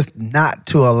parent just not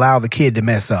to allow the kid to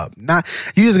mess up.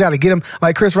 You just got to get him,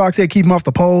 like Chris Rock said, keep him off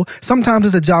the pole. Sometimes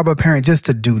it's a job of a parent just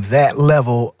to do that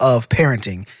level of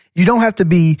parenting. You don't have to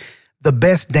be the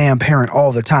best damn parent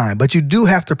all the time, but you do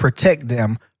have to protect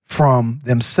them from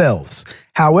themselves.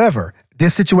 However,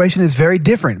 this situation is very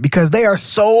different because they are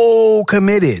so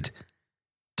committed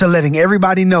to letting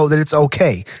everybody know that it's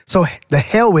okay. So the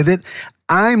hell with it.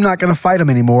 I'm not going to fight him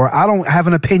anymore. I don't have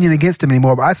an opinion against him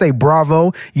anymore. But I say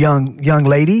bravo, young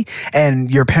lady,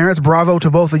 and your parents, bravo to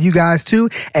both of you guys too.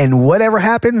 And whatever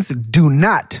happens, do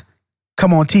not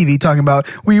come on TV talking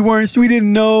about we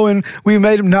didn't know and we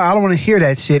made him. No, I don't want to hear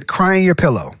that shit. Crying your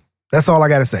pillow. That's all I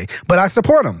got to say. But I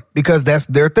support them because that's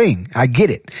their thing. I get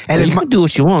it. And you can do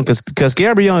what you want because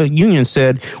Gabrielle Union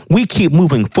said, we keep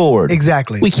moving forward.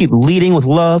 Exactly. We keep leading with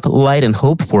love, light, and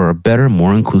hope for a better,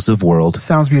 more inclusive world.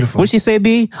 Sounds beautiful. What'd she say,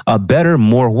 B? A better,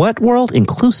 more what world?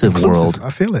 Inclusive world. I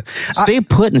feel it. Stay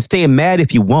put and stay mad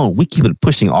if you won't. We keep it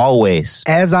pushing always.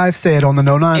 As I've said on the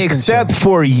No Nonsense Except show.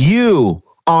 for you,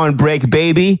 On Break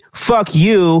Baby. Fuck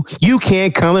you. You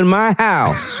can't come in my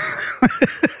house.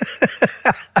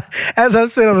 As I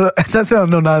said on the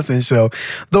No Nonsense show,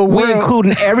 we're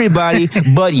including everybody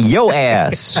but your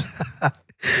ass.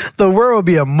 The world would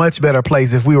be a much better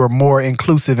place if we were more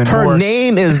inclusive and Her more.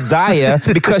 name is Zaya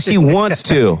because she wants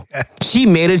to. She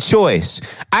made a choice.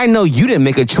 I know you didn't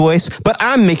make a choice, but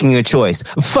I'm making a choice.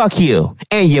 Fuck you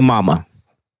and your mama.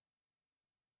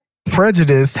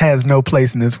 Prejudice has no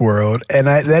place in this world, and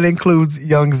that includes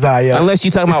young Zaya. Unless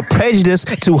you're talking about prejudice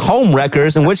to home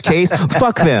wreckers, in which case,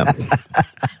 fuck them.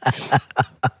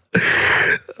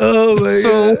 Oh my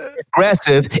so God.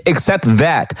 aggressive, except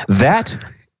that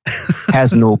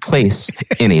has no place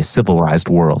in a civilized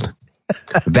world.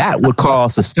 That would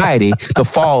cause society to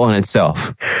fall on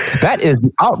itself. That is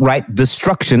the outright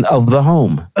destruction of the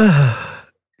home.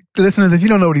 Listeners, if you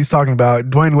don't know what he's talking about,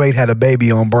 Dwayne Wade had a baby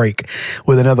on break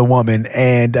with another woman,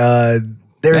 and that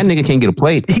nigga can't get a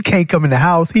plate. He can't come in the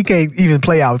house. He can't even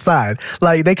play outside.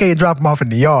 Like, they can't drop him off in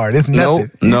the yard. It's nothing.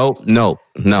 No.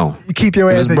 You keep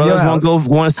your ass if his in your house. brothers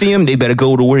want to see him, they better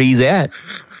go to where he's at.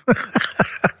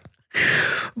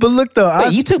 But look, though.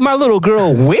 Wait, you took my little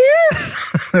girl where?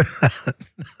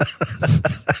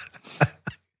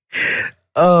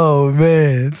 Oh,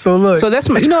 man. So, look. So that's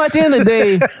my, at the end of the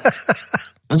day,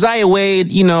 Zaya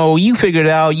Wade, you figured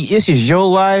out this is your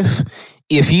life.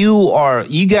 If you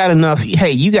got enough,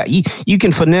 hey, you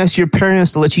can finesse your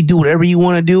parents to let you do whatever you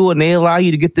want to do, and they allow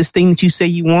you to get this thing that you say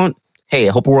you want. Hey,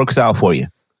 I hope it works out for you.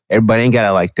 Everybody ain't got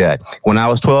it like that. When I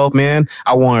was 12, man,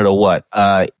 I wanted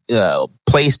a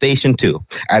PlayStation 2.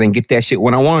 I didn't get that shit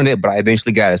when I wanted it, but I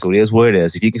eventually got it. So it is what it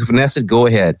is. If you can finesse it, go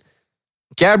ahead.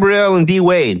 Gabrielle and D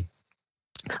Wade,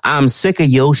 I'm sick of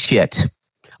your shit.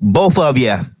 Both of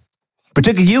you.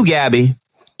 Particularly you, Gabby.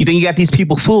 You think you got these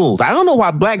people fooled. I don't know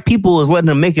why black people is letting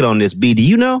them make it on this, B. Do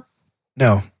you know?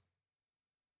 No.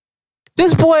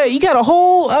 This boy, you got a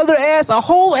whole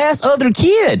ass other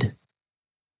kid.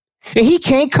 And he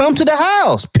can't come to the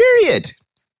house. Period.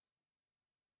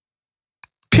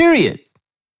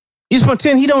 You just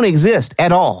pretend he don't exist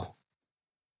at all.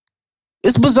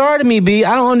 It's bizarre to me, B.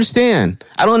 I don't understand.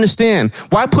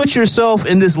 Why put yourself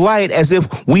in this light as if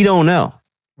we don't know?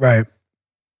 Right.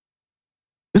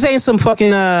 This ain't some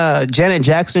fucking Janet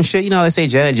Jackson shit. You know, they say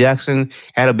Janet Jackson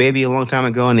had a baby a long time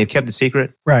ago and they kept it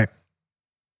secret. Right.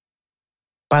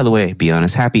 By the way, be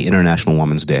honest, happy International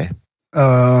Women's Day.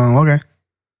 Okay.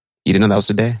 You didn't know that was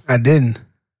the day? I didn't.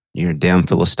 You're a damn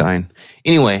Philistine.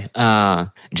 Anyway,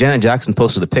 Janet Jackson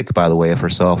posted a pic, by the way, of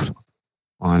herself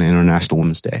on International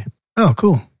Women's Day. Oh,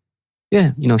 cool.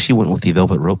 Yeah, you know, she went with the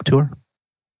Velvet Rope tour.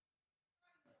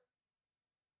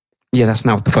 Yeah, that's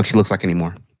not what the fuck she looks like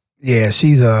anymore. Yeah,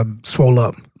 she's swole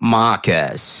up.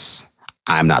 Marcus,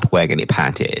 I'm not wearing any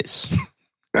panties.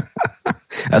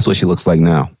 That's what she looks like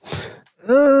now.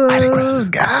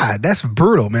 God, that's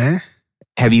brutal, man.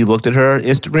 Have you looked at her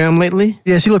Instagram lately?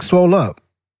 Yeah, she looks swole up.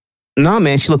 No,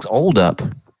 man, she looks old up.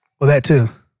 Well, that too.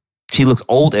 She looks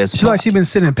old as fuck. She like she's been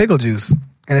sitting in pickle juice,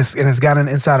 and it's gotten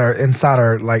inside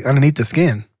her, like underneath the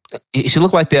skin. She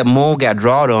looked like that mold got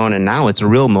drawed on, and now it's a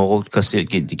real mold because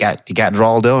it got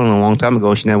drawed on a long time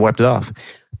ago. She never wiped it off.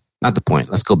 Not the point.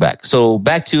 Let's go back. So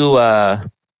back to.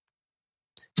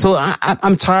 So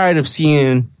I'm tired of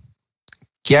seeing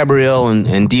Gabrielle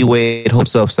and D Wade hold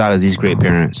themselves out as these great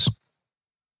parents.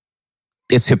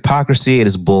 It's hypocrisy. It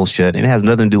is bullshit. And it has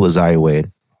nothing to do with Zaya Wade.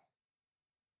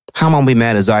 How am I going to be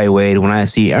mad at Zaya Wade when I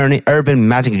see Urban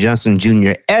Magic Johnson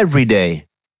Jr. every day?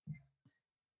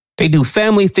 They do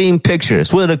family-themed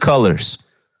pictures. What are the colors?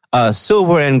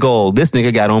 Silver and gold. This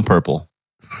nigga got on purple.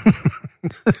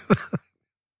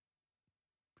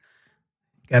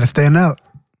 Gotta stand out.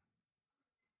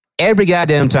 Every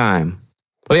goddamn time.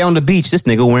 They on the beach, this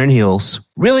nigga wearing heels.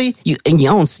 Really? You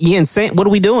insane? What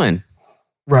are we doing?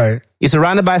 Right. You're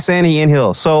surrounded by sand and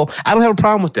heels. So I don't have a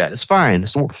problem with that. It's fine.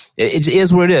 It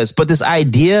is what it is. But this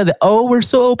idea that, we're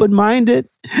so open-minded.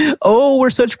 We're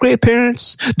such great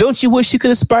parents. Don't you wish you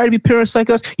could aspire to be parents like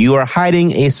us? You are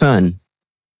hiding a son.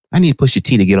 I need Pusha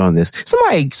T to get on this.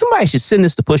 Somebody should send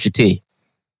this to Pusha T.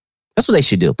 That's what they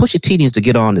should do. Pusha T needs to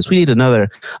get on this. We need another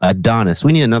Adonis.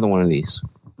 We need another one of these.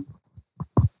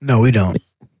 No, we don't.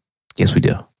 Yes, we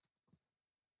do.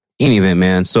 Any event,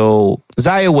 man. So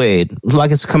Zaya Wade, like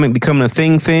it's becoming a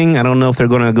thing. I don't know if they're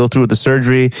going to go through with the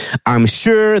surgery. I'm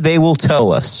sure they will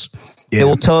tell us. Yeah. They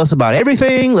will tell us about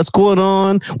everything that's going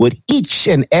on with each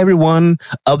and every one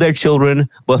of their children,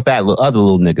 but that other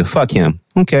little nigga. Fuck him.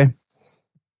 Okay.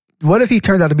 What if he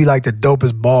turns out to be like the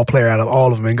dopest ball player out of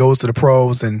all of them and goes to the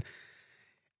pros and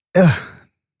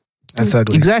that's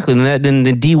ugly. Exactly. And then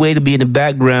the D Wade to be in the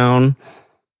background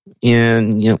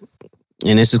and, you know,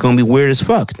 and it's just going to be weird as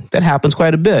fuck. That happens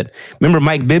quite a bit. Remember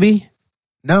Mike Bibby?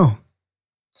 No.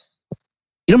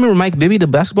 You don't remember Mike Bibby, the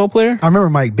basketball player? I remember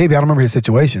Mike Bibby. I don't remember his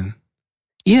situation.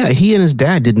 Yeah, he and his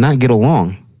dad did not get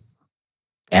along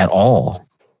at all,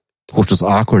 which was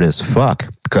awkward as fuck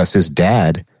because his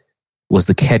dad was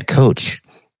the head coach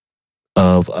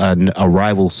of a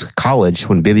rival's college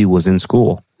when Bibby was in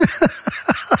school.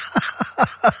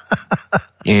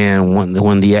 And when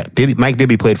Mike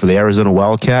Bibby played for the Arizona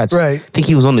Wildcats, right. I think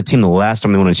he was on the team the last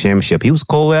time they won a championship. He was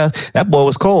cold ass. That boy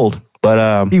was cold,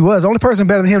 but he was. The only person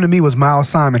better than him to me was Miles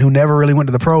Simon, who never really went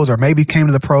to the pros, or maybe came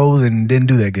to the pros and didn't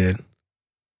do that good.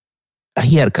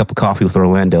 He had a cup of coffee with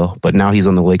Orlando, but now he's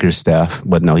on the Lakers staff.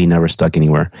 But no, he never stuck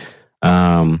anywhere.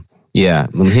 Yeah,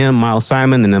 him, Miles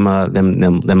Simon, and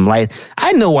them light.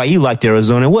 I know why you liked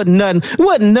Arizona. It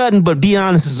wasn't nothing but Be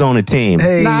Honest is on the team.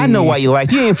 Hey. Nah, I know why you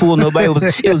liked. You ain't fooling nobody.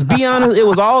 It was Be Honest. It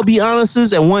was all Be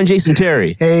Honest's and one Jason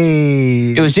Terry.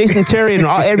 Hey, it was Jason Terry and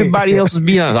everybody else was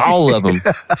Be Honest. All of them.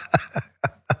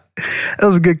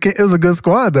 It was a good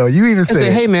squad though. You even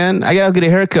said, "Hey man, I gotta get a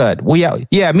haircut." Well,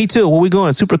 yeah, me too. Where we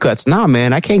going? Supercuts? Nah,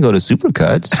 man, I can't go to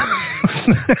Supercuts.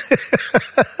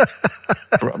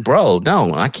 Bro,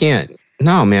 no, I can't.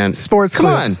 No, man. Sports. Come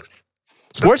clips. on.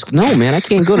 Sports? No, man, I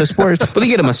can't go to sports. But they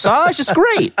get a massage. It's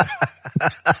great.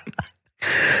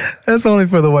 That's only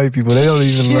for the white people. They don't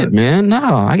even. Shit, man. No,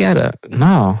 I gotta.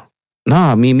 No.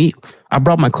 Me. I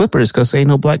brought my clippers because ain't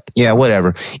no black. Yeah,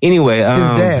 whatever. Anyway, his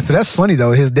dad. So that's funny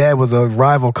though. His dad was a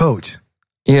rival coach.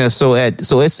 Yeah. So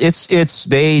it's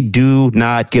they do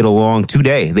not get along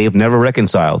today. They have never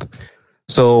reconciled.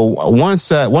 So one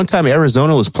time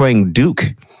Arizona was playing Duke.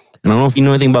 And I don't know if you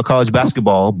know anything about college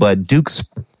basketball, but Duke's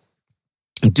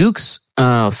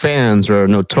fans are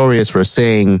notorious for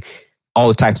saying all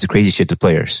the types of crazy shit to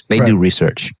players. They do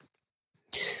research.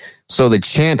 So the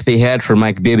chant they had for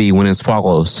Mike Bibby went as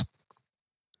follows.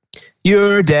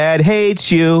 Your dad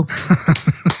hates you.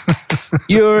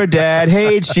 Your dad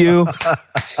hates you.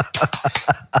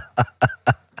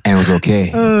 And it was okay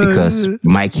because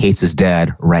Mike hates his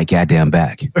dad right goddamn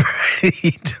back.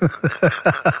 Right.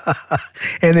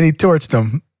 And then he torched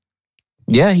him.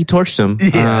 Yeah, he torched him.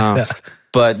 Yeah.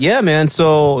 But yeah, man.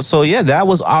 So yeah, that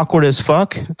was awkward as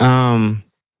fuck. Did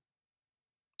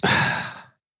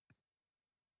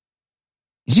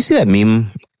you see that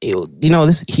meme? You know,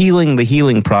 this the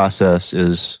healing process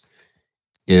is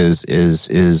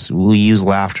we use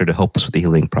laughter to help us with the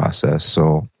healing process.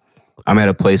 So I'm at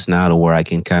a place now to where I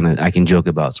can joke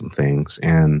about some things.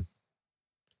 And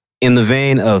in the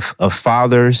vein of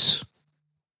fathers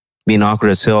being awkward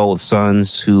as hell with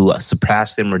sons who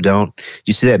surpass them or don't.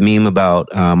 You see that meme about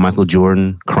Michael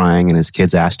Jordan crying and his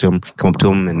kids come up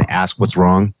to him and ask what's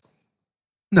wrong?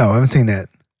 No, I haven't seen that.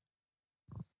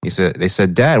 They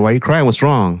said, Dad, why are you crying? What's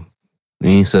wrong?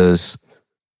 And he says,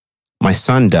 my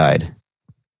son died.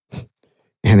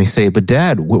 And they say, but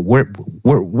Dad,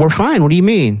 we're fine. What do you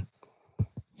mean?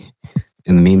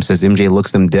 And the meme says, MJ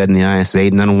looks them dead in the eye and says,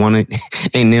 ain't none one of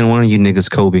you niggas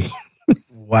Kobe.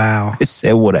 Wow. I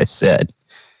said what I said.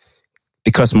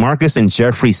 Because Marcus and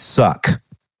Jeffrey suck.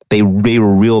 They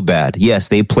were real bad. Yes,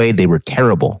 they played. They were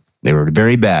terrible. They were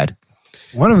very bad.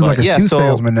 One of them's like a shoe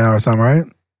salesman now or something, right?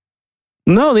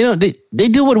 No, they don't. They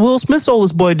do what Will Smith's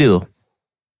oldest boy do.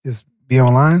 Just be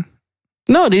online?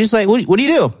 No, they're just like, what do you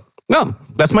do? No,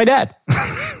 that's my dad.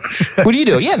 What do you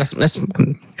do? Yeah, that's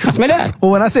my dad.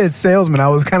 Well, when I said salesman, I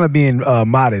was kind of being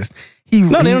modest. They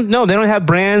don't have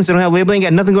brands. They don't have labeling.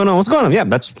 Got nothing going on. What's going on? Yeah,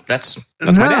 that's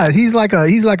my dad. He's like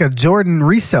a Jordan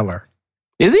reseller.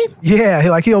 Is he? Yeah,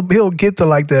 he'll get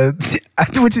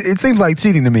which it seems like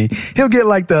cheating to me. He'll get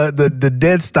like the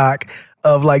dead stock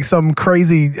of like some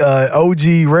crazy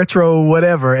OG retro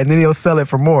whatever, and then he'll sell it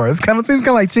for more. Seems kind of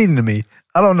like cheating to me.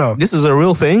 I don't know. This is a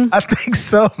real thing? I think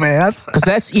so, man. Because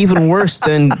that's even worse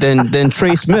than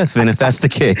Trey Smith, and if that's the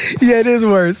case. Yeah, it is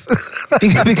worse.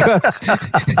 Because,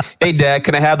 hey, Dad,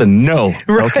 can I have the no?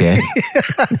 Right. Okay.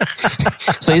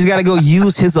 So he's got to go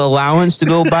use his allowance to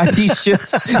go buy these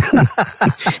shits.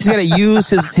 He's got to use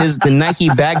the Nike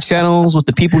back channels with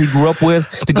the people he grew up with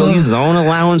to go use his own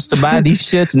allowance to buy these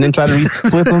shits and then try to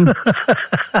flip them.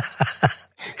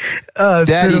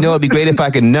 Dad, you know it'd be great if I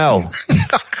could know.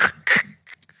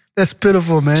 That's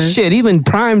pitiful, man. Shit, even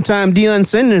primetime Deion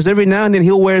Sanders, every now and then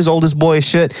he'll wear his oldest boy's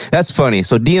shit. That's funny.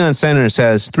 So Deion Sanders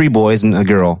has 3 boys and a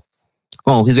girl.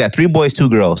 Oh, he's got 3 boys, 2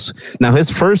 girls. Now his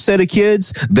first set of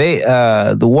kids,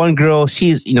 the one girl,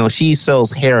 she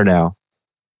sells hair now.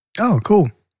 Oh, cool.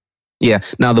 Yeah.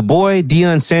 Now the boy,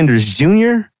 Deion Sanders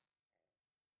Jr.,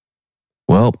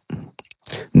 well,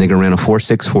 nigga ran a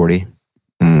 4.6 40.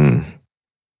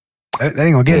 That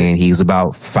ain't gonna get it. And he's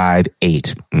about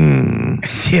 5'8".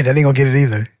 Shit, that ain't gonna get it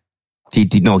either.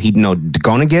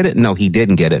 Gonna get it? No, he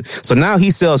didn't get it. So now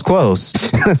he sells clothes.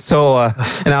 So,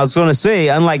 and I was gonna say,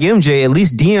 unlike MJ, at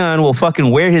least Deion will fucking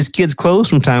wear his kids' clothes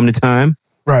from time to time.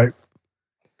 Right.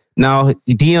 Now,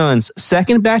 Deion's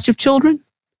second batch of children,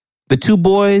 the 2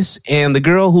 boys and the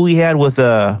girl who he had with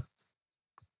that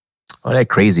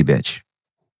crazy bitch.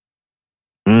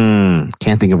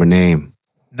 Can't think of her name.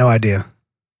 No idea.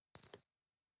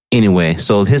 Anyway,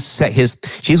 so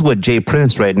she's with Jay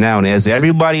Prince right now, and as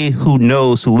everybody who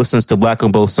listens to Black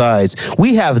on Both Sides,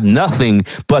 we have nothing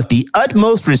but the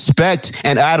utmost respect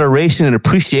and adoration and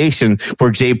appreciation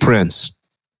for Jay Prince.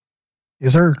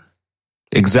 Yes, sir.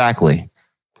 Exactly.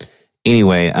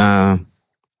 Anyway,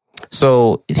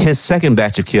 so his second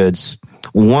batch of kids,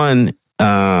 one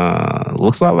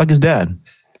looks a lot like his dad.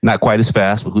 Not quite as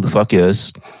fast, but who the fuck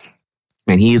is?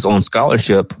 And he's on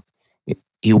scholarship.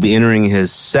 He'll be entering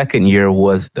his second year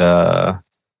with South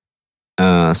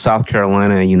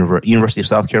Carolina University of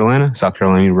South Carolina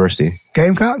University.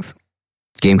 Gamecocks.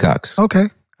 Okay,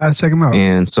 I'll check him out.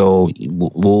 And so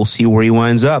we'll see where he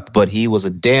winds up. But he was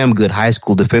a damn good high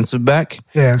school defensive back.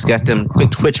 Yeah, he's got them quick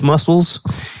twitch muscles.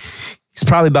 He's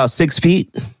probably about 6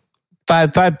 feet,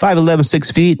 5'11",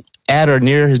 6 feet, at or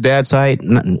near his dad's height.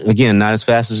 Not as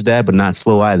fast as his dad, but not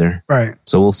slow either. Right.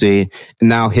 So we'll see.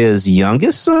 Now his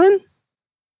youngest son.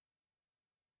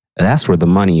 That's where the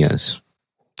money is.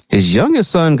 His youngest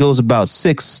son goes about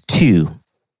 6'2".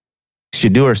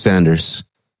 Shedeur Sanders.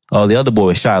 Oh, the other boy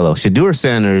is Shiloh. Shedeur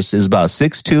Sanders is about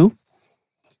 6'2".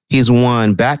 He's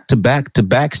won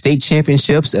back-to-back state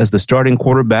championships as the starting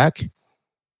quarterback.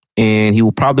 And he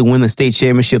will probably win the state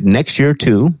championship next year,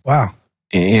 too. Wow.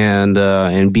 And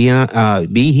Deion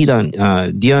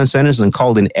Sanders and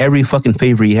called in every fucking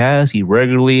favor he has. He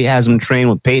regularly has him train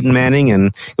with Peyton Manning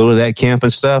and go to that camp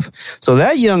and stuff. So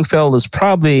that young fella is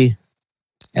probably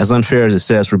as unfair as it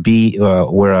says, where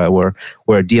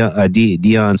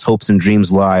Dion's hopes and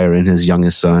dreams lie are in his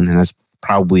youngest son, and that's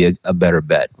probably a better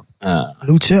bet.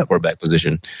 Blue chip quarterback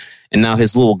position. And now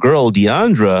his little girl,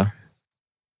 Deandra,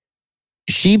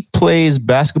 she plays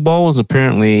basketball, is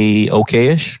apparently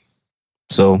okay-ish.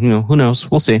 So, who knows?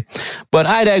 We'll see. But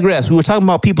I digress. We were talking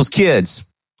about people's kids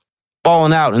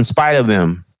balling out in spite of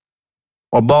them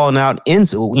or balling out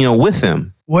with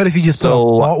them. What if you just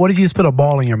put a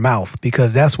ball in your mouth?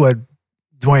 Because that's what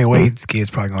Dwayne Wade's kid's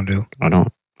probably going to do. I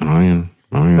don't even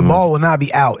the ball will not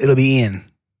be out. It'll be in.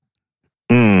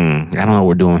 I don't know what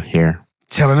we're doing here.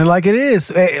 Telling it like it is.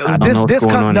 This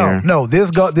comes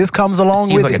along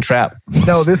Seems with like it. A trap.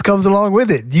 No, this comes along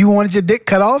with it. You wanted your dick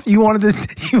cut off? You wanted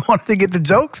to get the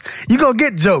jokes? You gonna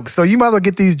get jokes, so you might as well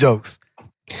get these jokes.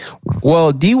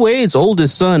 Well, D Wade's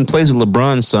oldest son plays with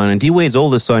LeBron's son, and D Wade's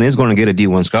oldest son is going to get a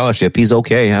D1 scholarship. He's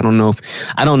okay. I don't know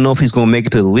if he's going to make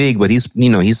it to the league, but he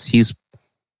can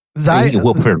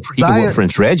whoop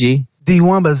French Reggie.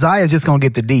 D1, but Zaya's just gonna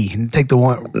get the D and take the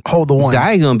one, hold the one.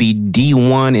 Zaya gonna be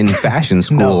D1 in fashion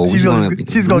school. No, she's gonna get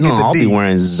the I'll D. be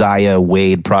wearing Zaya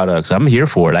Wade products. I'm here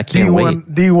for it. I can't wait.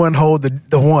 D1 hold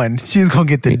the one. She's gonna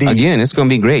get the D. Again, it's gonna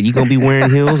be great. You're gonna be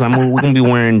wearing heels. We're gonna be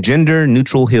wearing gender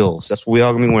neutral heels. That's what we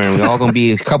all gonna be wearing. We're all gonna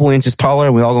be a couple inches taller,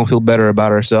 and we all gonna feel better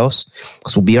about ourselves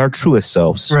because we'll be our truest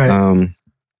selves. Right.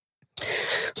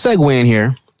 Segue in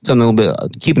here. Something a little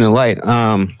bit keeping it light.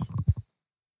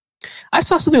 I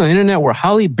saw something on the internet where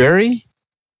Halle Berry,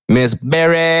 Miss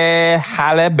Berry,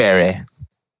 Halle Berry.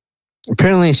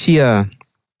 Apparently, she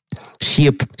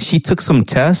took some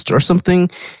test or something,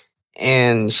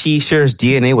 and she shares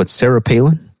DNA with Sarah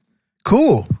Palin.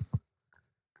 Cool.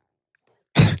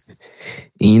 And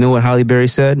you know what Halle Berry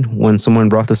said when someone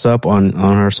brought this up on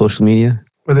her social media?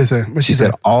 What they say? What she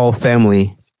said? All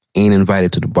family ain't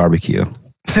invited to the barbecue.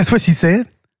 That's what she said?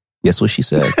 That's what she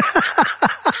said.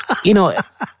 You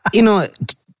know,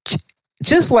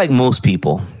 just like most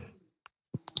people,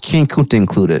 King Kunta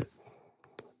included,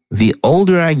 the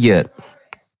older I get,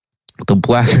 the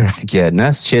blacker I get. And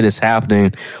that shit is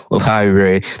happening with Halle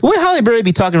Berry. The way Halle Berry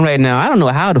be talking right now, I don't know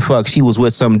how the fuck she was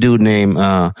with some dude named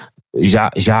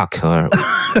Jacques or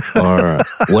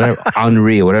whatever,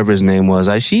 Henri or whatever his name was.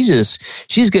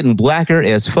 She's getting blacker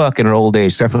as fuck in her old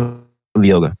age, except for the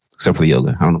yoga. I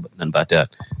don't know nothing about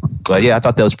that. But yeah, I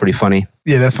thought that was pretty funny.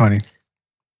 Yeah, that's funny.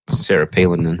 Sarah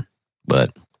Palin,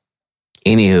 but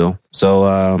anywho, so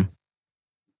all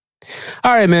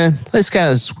right, man. Let's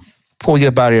kind of before we get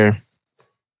up out of here.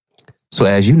 So,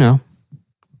 as you know,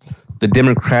 the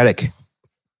Democratic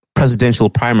presidential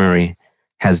primary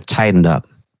has tightened up.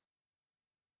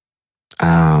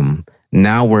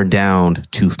 Now we're down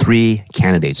to 3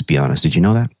 candidates. To be honest, did you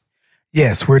know that?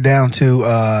 Yes, we're down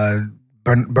to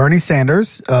Bernie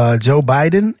Sanders, Joe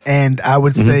Biden, and I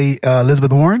would say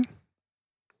Elizabeth Warren.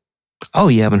 Oh,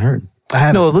 you haven't heard? I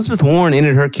haven't. No, Elizabeth Warren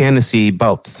ended her candidacy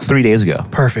about 3 days ago.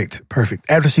 Perfect.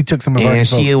 After she took some of her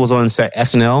votes. And she was on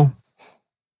SNL.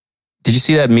 Did you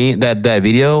see that that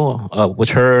video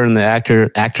which her and the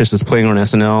actress is playing on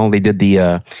SNL? They did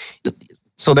the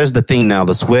so there's the thing now,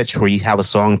 the switch where you have a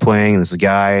song playing and it's a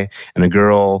guy and a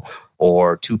girl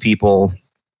or 2 people,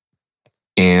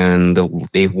 and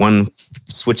one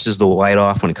switches the light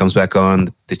off. When it comes back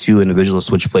on, the 2 individuals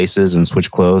switch places and switch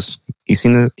clothes. You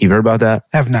seen that? You've heard about that?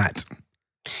 Have not.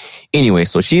 Anyway,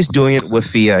 so she's doing it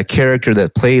with the character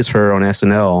that plays her on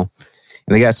SNL,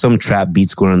 and they got some trap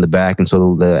beats going in the back, and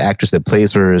so the actress that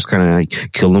plays her is kind of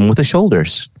like, kill them with the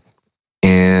shoulders,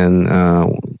 and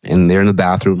they're in the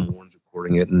bathroom, one's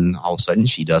recording it, and all of a sudden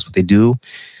she does what they do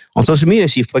on social media.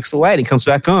 She flicks the light and comes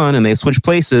back on, and they switch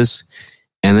places,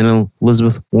 and then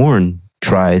Elizabeth Warren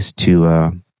tries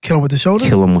to kill him with the shoulders.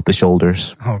 Kill him with the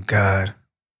shoulders. Oh God.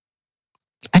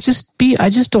 I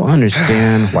just don't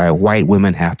understand why white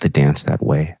women have to dance that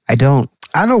way. I don't.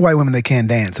 I know white women that can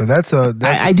dance, so that's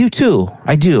I do too.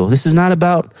 I do. This is not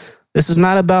about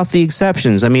the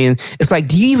exceptions. I mean, it's like,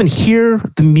 do you even hear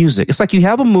the music? It's like you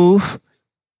have a move.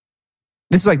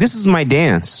 This is my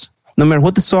dance. No matter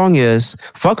what the song is,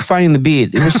 fuck finding the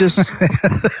beat. It was just.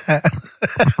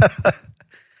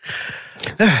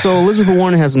 So Elizabeth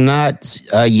Warren has not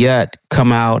yet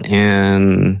come out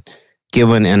and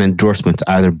given an endorsement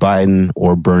to either Biden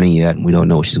or Bernie yet. We don't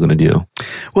know what she's going to do.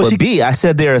 Well, I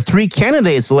said there are 3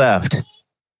 candidates left.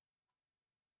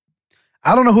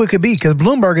 I don't know who it could be because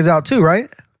Bloomberg is out too, right?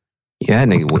 Yeah, that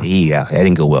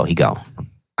didn't go well. He gone.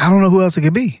 I don't know who else it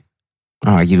could be.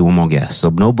 All right, give you one more guess. So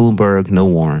no Bloomberg, no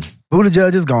Warren.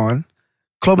 Buttigieg is gone.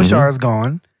 Klobuchar is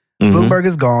gone. Bloomberg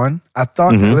is gone. I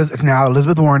thought now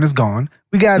Elizabeth Warren is gone.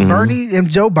 We got Bernie and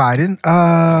Joe Biden.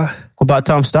 What about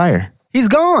Tom Steyer? He's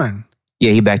gone.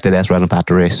 Yeah, he backed that ass right up out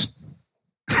the race.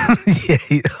 Yeah,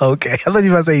 okay. I thought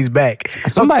you were about to say he's back.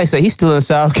 Somebody said he's still in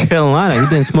South Carolina. He's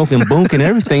been smoking boonk and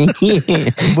everything. He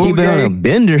been on a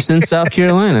bender since South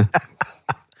Carolina.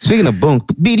 Speaking of boonk,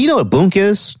 B, do you know what boonk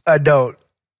is? I don't.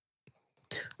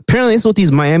 Apparently, it's what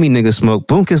these Miami niggas smoke.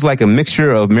 Boonk is like a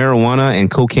mixture of marijuana and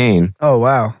cocaine. Oh,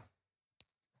 wow.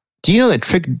 Do you know that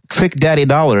Trick Daddy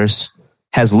Dollars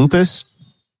has lupus?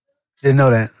 Didn't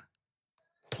know that.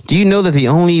 Do you know that the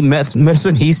only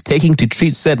medicine he's taking to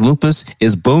treat said lupus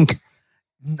is boonk?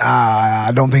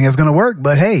 I don't think it's going to work,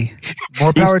 but hey,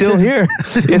 more power He's still to you. here.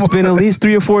 It's been at least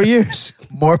 3 or 4 years.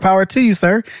 More power to you,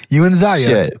 sir. You and Zaya.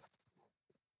 Shit.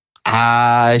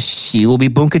 She will be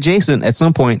boonk adjacent at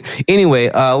some point. Anyway,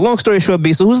 long story short,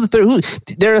 B. So who's the third?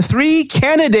 There are 3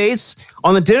 candidates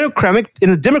on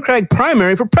the Democratic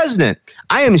primary for president.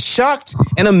 I am shocked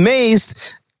and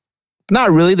amazed.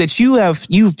 Not really that you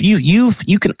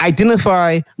can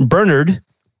identify Bernard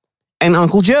and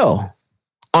Uncle Joe.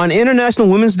 On International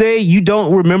Women's Day, you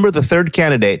don't remember the third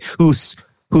candidate whose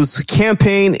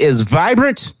campaign is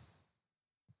vibrant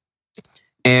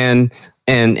and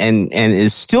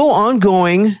is still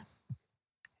ongoing,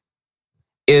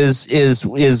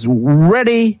 is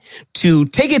ready to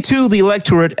take it to the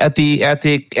electorate at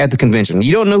the convention.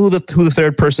 You don't know who the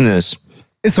third person is.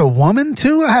 It's a woman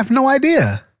too? I have no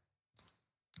idea.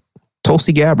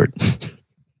 Tulsi Gabbard.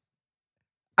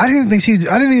 I didn't think she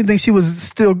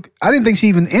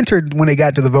even entered when they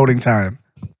got to the voting time.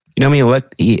 You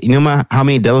know how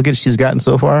many delegates she's gotten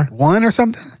so far? 1 or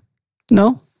something?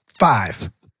 No. 5.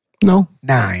 No.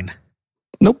 9.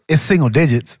 Nope. It's single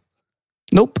digits.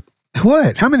 Nope.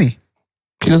 What? How many?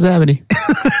 She doesn't have any.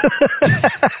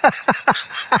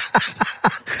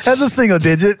 That's a single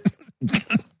digit.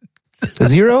 A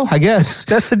 0, I guess.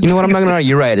 You know what? I'm not going to argue.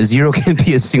 You're right. A 0 can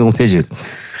be a single digit.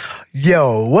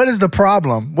 Yo, what is the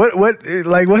problem?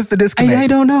 What's the disconnect? I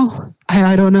don't know.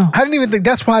 I don't know. I didn't even think,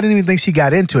 that's why I didn't even think she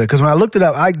got into it. Because when I looked it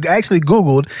up, I actually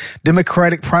Googled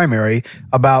Democratic primary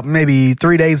about maybe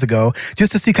 3 days ago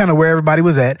just to see kind of where everybody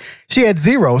was at. She had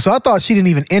 0. So I thought she didn't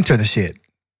even enter the shit.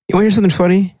 You want to hear something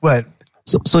funny? What?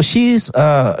 So she's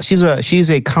a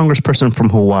congressperson from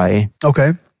Hawaii.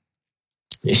 Okay.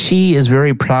 She is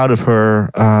very proud of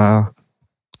her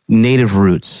native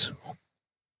roots.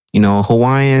 You know,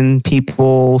 Hawaiian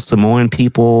people, Samoan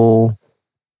people.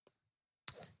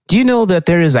 Do you know that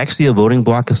there is actually a voting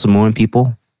bloc of Samoan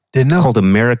people? Didn't know. It's called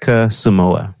American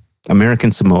Samoa.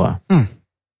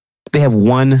 They have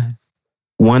one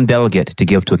delegate to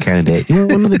give to a candidate. You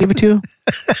know who they give it to?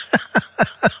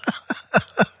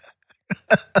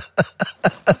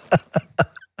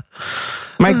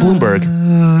 Mike Bloomberg.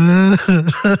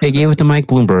 They gave it to Mike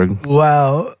Bloomberg.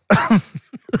 Wow.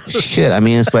 Shit, I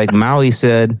mean, it's like Maui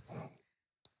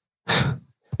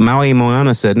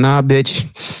Moana said, nah,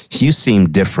 bitch, you seem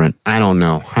different. I don't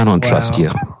know. I don't trust you.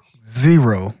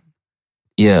 0.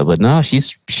 Yeah, but no,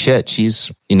 she's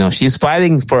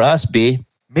fighting for us, B.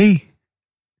 Me.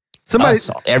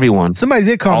 Everyone. Somebody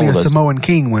did call me a Samoan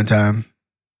king one time.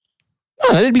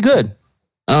 Oh, that'd be good.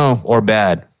 Oh, or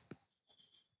bad.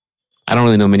 I don't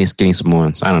really know many skinny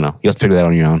Samoans. I don't know. You have to figure that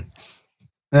out on your own.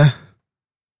 Yeah.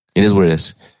 It is what it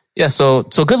is. Yeah, so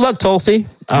good luck, Tulsi.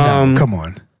 No, come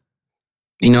on.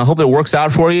 I hope it works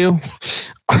out for you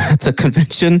at the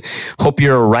convention. Hope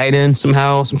you're a write-in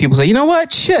somehow. Some people say, you know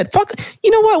what? Shit, fuck.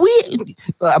 You know what?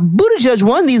 Buttigieg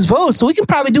won these votes, so we can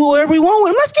probably do whatever we want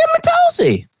with him. Let's give him a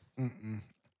Tulsi.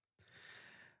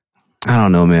 I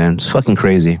don't know, man. It's fucking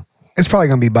crazy. It's probably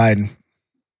going to be Biden.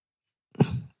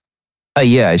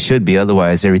 Yeah, it should be.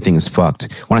 Otherwise, everything is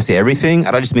fucked. When I say everything,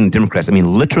 I don't just mean the Democrats. I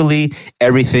mean, literally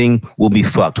everything will be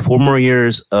fucked. 4 more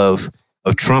years of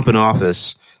Trump in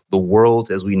office, the world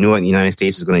as we know it in the United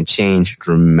States is going to change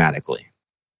dramatically.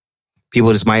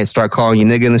 People just might start calling you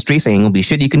nigga in the street, saying ain't going to be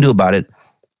shit you can do about it.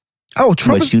 Oh,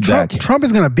 Trump is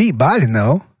going to beat Biden,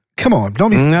 though. Come on.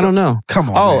 Don't be. I don't know. Come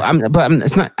on.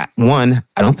 It's not. 1,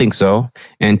 I don't think so.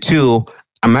 And 2,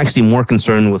 I'm actually more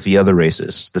concerned with the other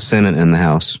races, the Senate and the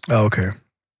House. Oh, okay.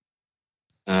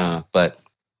 But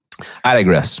I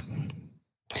digress.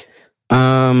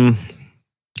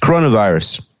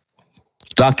 Coronavirus.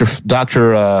 Dr.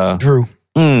 Drew.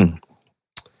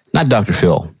 Not Dr.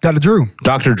 Phil. Dr. Drew.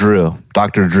 Dr.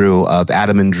 Drew of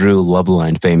Adam and Drew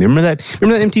Loveline fame. Remember that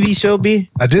MTV show,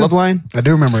 B? I do. Loveline? I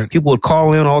do remember it. People would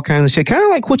call in all kinds of shit. Kind of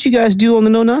like what you guys do on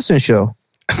the No Nonsense show.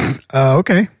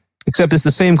 Okay. Except it's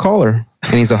the same caller,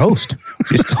 and he's a host.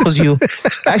 He just tells you.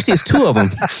 Actually, it's 2 of them.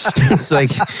 It's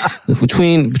like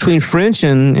between French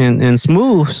and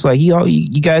Smooth. It's like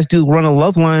you guys do run a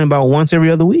love line about once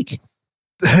every other week.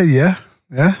 Yeah.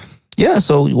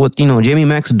 So what Jamie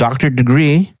Mack's doctorate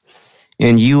degree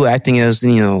and you acting as,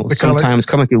 sometimes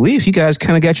comic relief, you guys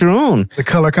kind of got your own. The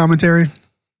color commentary.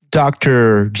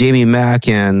 Dr. Jamie Mack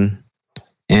and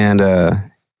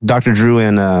Dr. Drew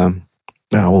and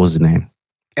what was his name?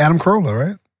 Adam Carolla,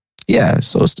 right? Yeah,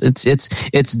 so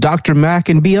it's Dr. Mack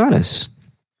and Be Honest.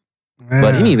 Yeah.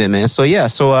 But any event, man. So yeah,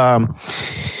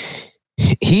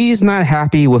 he's not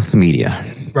happy with the media.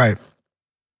 Right.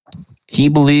 He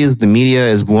believes the media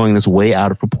is blowing this way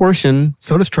out of proportion.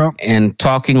 So does Trump. And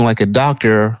talking like a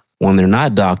doctor when they're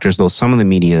not doctors, though some of the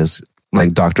media's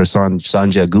like Dr.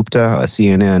 Sanjay Gupta,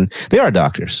 CNN, they are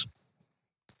doctors.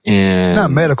 And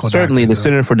not medical certainly doctors, the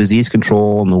Center for Disease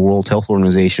Control and the World Health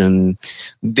Organization,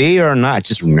 they are not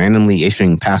just randomly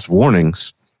issuing past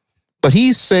warnings. But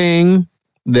he's saying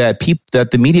that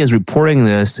that the media is reporting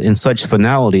this in such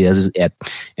finality and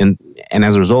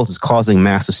as a result is causing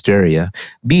mass hysteria.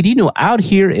 B, do you know, out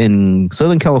here in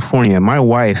Southern California, my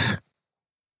wife,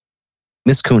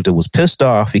 Miss Kunta, was pissed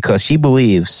off because she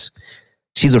believes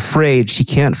she's afraid she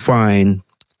can't find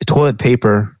toilet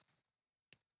paper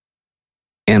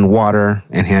and water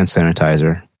and hand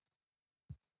sanitizer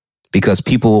because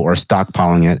people are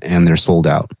stockpiling it and they're sold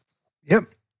out. Yep.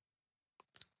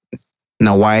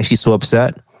 Now, why is she so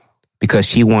upset? Because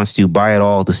she wants to buy it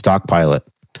all to stockpile it.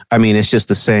 I mean, it's just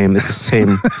the same. It's the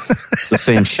same. It's the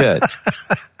same shit.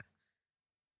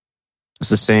 It's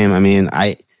the same. I mean,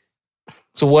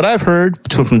 so what I've heard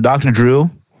from Dr. Drew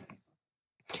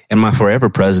and my forever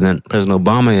President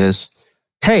Obama is,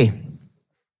 hey,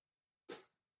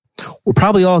 we're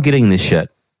probably all getting this shit,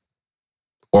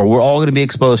 or we're all going to be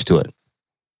exposed to it.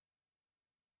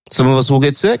 Some of us will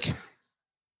get sick.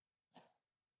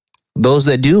 Those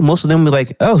that do, most of them will be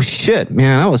like, oh shit,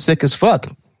 man, I was sick as fuck.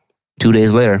 2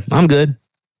 days later, I'm good.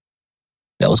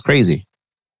 That was crazy.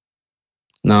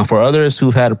 Now, for others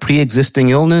who've had a pre-existing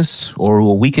illness or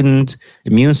a weakened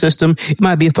immune system, it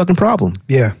might be a fucking problem.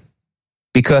 Yeah.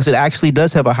 Because it actually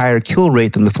does have a higher kill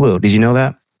rate than the flu. Did you know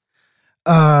that?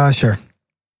 Sure.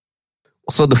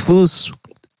 So the flus,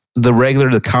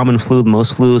 the common flu,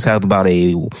 most flus have about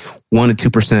a 1% to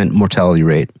 2% mortality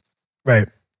rate. Right.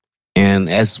 And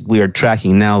as we are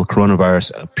tracking now, the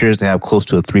coronavirus appears to have close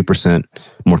to a 3%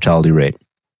 mortality rate.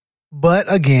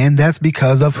 But again, that's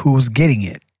because of who's getting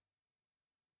it.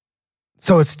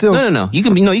 So it's still no. You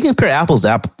can compare apples to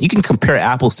apples. You can compare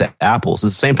apples to apples.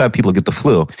 It's the same type of people that get the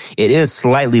flu. It is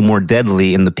slightly more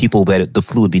deadly in the people that the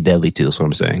flu would be deadly to. That's what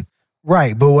I'm saying.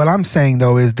 Right, but what I'm saying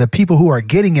though is the people who are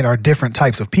getting it are different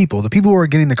types of people. The people who are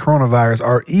getting the coronavirus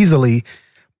are easily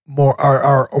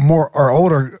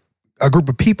older a group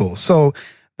of people. So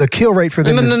the kill rate for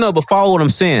them No, but follow what I'm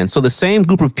saying. So the same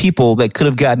group of people that could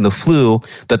have gotten the flu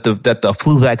that the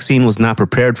flu vaccine was not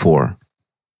prepared for,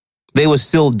 they would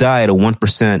still die at a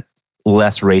 1%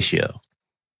 less ratio.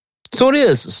 So it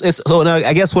is. So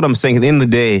I guess what I'm saying at the end of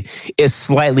the day, it's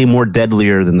slightly more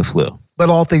deadlier than the flu. But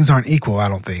all things aren't equal, I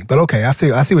don't think. But okay, I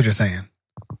see what you're saying.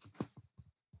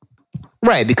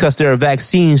 Right, because there are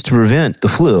vaccines to prevent the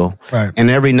flu. Right. And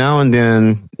every now and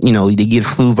then, they get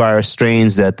flu virus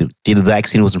strains that the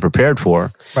vaccine wasn't prepared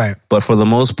for. Right. But for the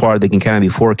most part, they can kind of be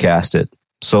forecasted.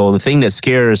 So the thing that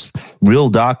scares real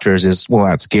doctors is, well,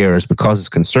 not scares, but causes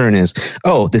concern is,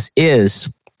 this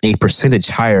is a percentage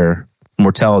higher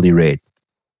mortality rate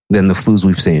than the flus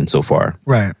we've seen so far.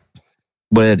 Right.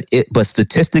 But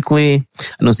statistically,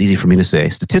 I know it's easy for me to say,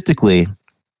 statistically,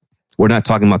 we're not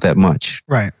talking about that much.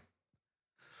 Right.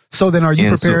 So then are you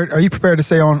prepared? Are you prepared to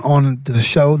say on the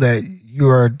show that you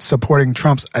are supporting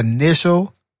Trump's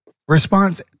initial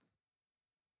response?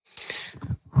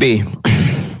 B,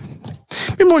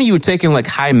 remember when you were taking like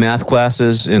high math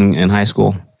classes in high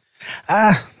school?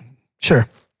 Sure.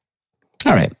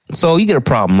 All right. So you get a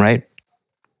problem, right?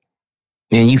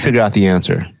 And you figure out the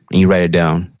answer and you write it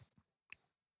down.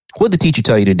 What did the teacher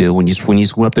tell you to do when you went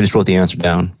up there and just wrote the answer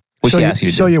down? What she asked you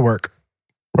to do? Show your work.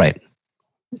 Right.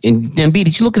 And then B,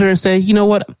 did you look at her and say, you know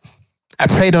what? I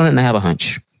prayed on it and I have a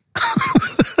hunch.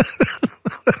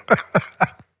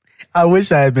 I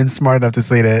wish I had been smart enough to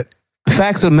say that. The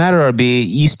facts of the matter are, B,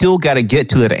 you still got to get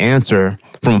to that answer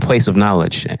from a place of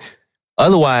knowledge.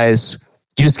 Otherwise,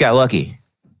 you just got lucky.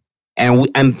 And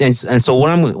so what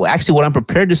I'm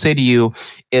prepared to say to you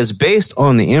is based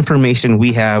on the information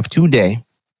we have today,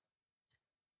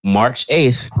 March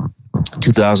 8th,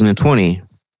 2020,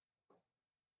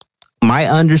 my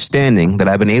understanding that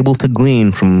I've been able to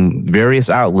glean from various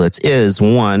outlets is,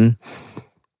 one,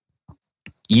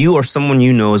 you or someone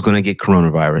you know is going to get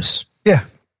coronavirus. Yeah.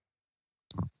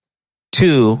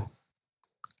 2,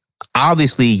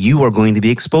 obviously you are going to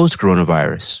be exposed to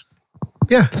coronavirus.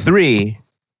 Yeah. 3,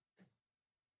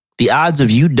 the odds of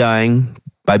you dying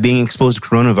by being exposed to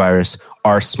coronavirus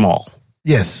are small.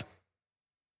 Yes.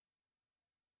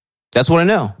 That's what I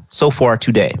know so far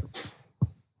today.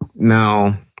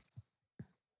 Now,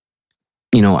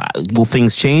 will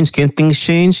things change? Can things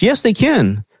change? Yes, they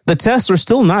can. The tests are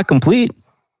still not complete.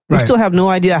 We still have no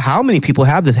idea how many people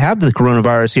have the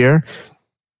coronavirus here.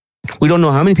 We don't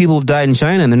know how many people have died in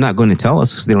China, and they're not going to tell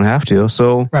us because they don't have to.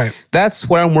 So that's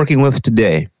what I'm working with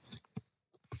today.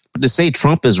 But to say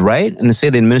Trump is right and to say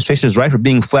the administration is right for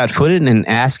being flat-footed and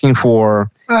asking for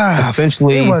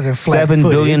essentially $7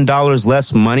 billion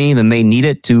less money than they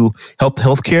needed to help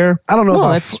healthcare. I don't know.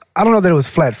 I don't know that it was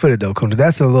flat-footed though, Kunta.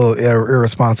 That's a little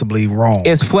irresponsibly wrong.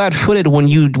 It's flat-footed when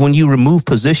you remove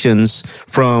positions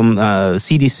from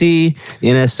CDC,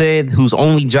 NSA, whose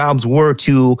only jobs were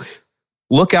to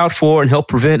look out for and help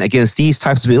prevent against these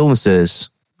types of illnesses.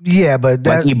 Yeah, but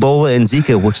like Ebola and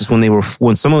Zika, which is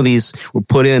when some of these were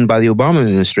put in by the Obama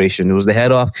administration. It was to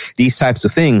head off these types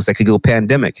of things that could go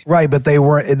pandemic. Right, but they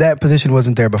weren't. That position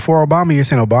wasn't there before Obama. You're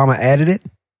saying Obama added it?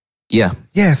 Yeah.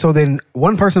 Yeah. So then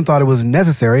one person thought it was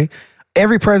necessary.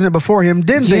 Every president before him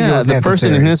didn't think it was necessary. The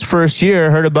person in his first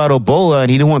year heard about Ebola and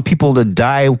he didn't want people to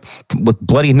die with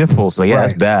bloody nipples. Like,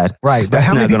 that's bad. Right. But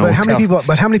how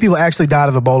many people actually died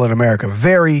of Ebola in America?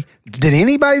 Did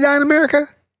anybody die in America?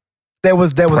 That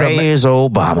was Praise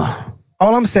Obama.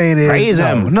 All I'm saying is praise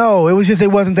him. No, it was just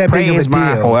it wasn't that big of a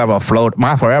deal.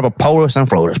 My forever poets and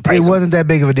floaters. It wasn't that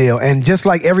big of a deal. And just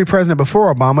like every president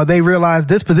before Obama, they realized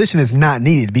this position is not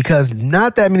needed because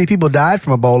not that many people died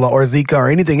from Ebola or Zika or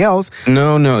anything else.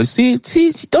 No. See,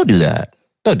 don't do that.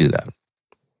 Don't do that.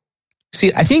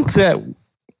 See, I think that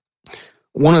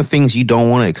one of the things you don't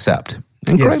want to accept,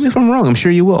 and correct me if I'm wrong, I'm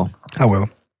sure you will. I will.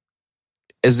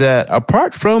 Is that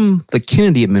apart from the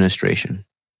Kennedy administration,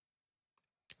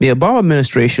 the Obama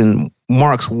administration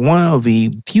marks one of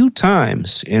the few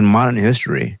times in modern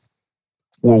history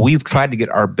where we've tried to get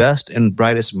our best and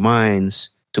brightest minds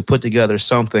to put together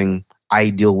something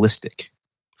idealistic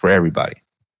for everybody.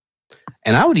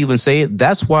 And I would even say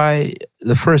that's why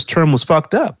the first term was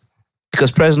fucked up,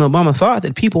 because President Obama thought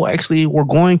that people actually were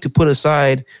going to put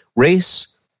aside race,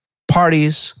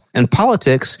 parties, and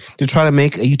politics to try to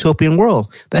make a utopian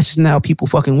world. That's just not how people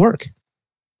fucking work.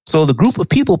 So the group of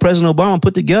people President Obama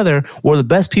put together were the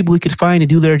best people he could find to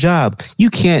do their job. You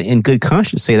can't in good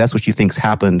conscience say that's what you think's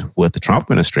happened with the Trump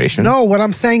administration. No, what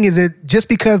I'm saying is that just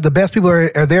because the best people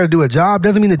are there to do a job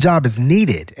doesn't mean the job is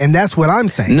needed. And that's what I'm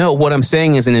saying. No, what I'm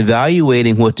saying is in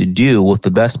evaluating what to do with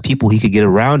the best people he could get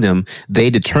around him, they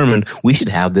determined we should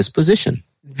have this position.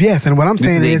 Yes, and what I'm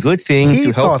saying is a good thing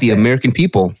to help the American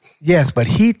people. Yes, but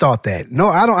he thought that. No,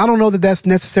 I don't know that that's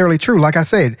necessarily true. Like I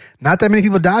said, not that many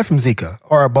people died from Zika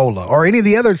or Ebola or any of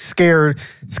the other scary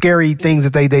things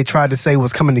that they tried to say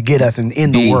was coming to get us in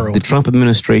the world. The Trump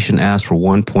administration asked for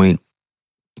 $1.2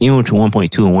 and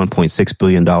 $1.6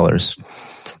 billion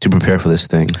to prepare for this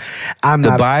thing.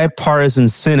 The bipartisan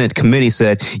Senate committee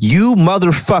said, "You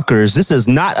motherfuckers, this is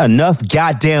not enough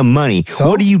goddamn money. So,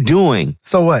 what are you doing?"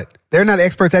 So what? They're not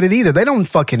experts at it either. They don't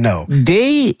fucking know.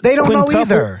 They don't know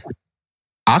either.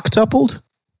 Octupled?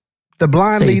 The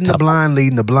blind leading the blind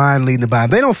leading the blind leading the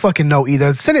blind. They don't fucking know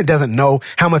either. The Senate doesn't know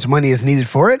how much money is needed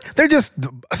for it. They're just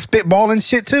spitballing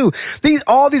shit too.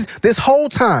 This whole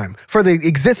time for the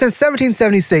existence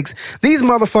 1776, these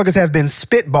motherfuckers have been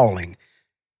spitballing.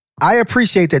 I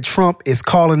appreciate that Trump is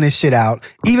calling this shit out,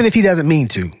 even if he doesn't mean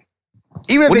to.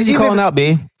 What is he calling out,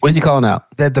 B? What is he calling out?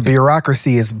 That the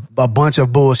bureaucracy is a bunch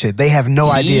of bullshit. They have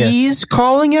no idea. He's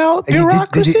calling out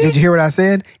bureaucracy? Did you hear what I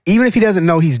said? Even if he doesn't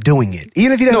know he's doing it.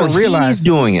 Even if he doesn't realize. He's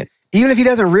doing it. Even if he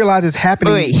doesn't realize it's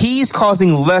happening. Wait, he's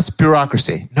causing less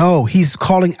bureaucracy. No, he's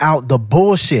calling out the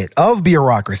bullshit of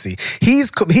bureaucracy.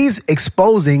 He's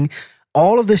exposing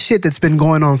all of the shit that's been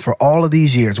going on for all of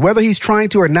these years. Whether he's trying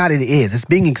to or not, it is. It's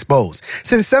being exposed.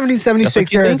 Since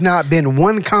 1776, there has not been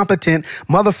one competent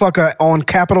motherfucker on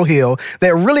Capitol Hill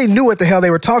that really knew what the hell they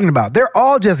were talking about. They're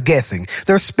all just guessing.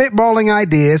 They're spitballing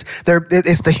ideas.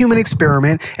 It's the human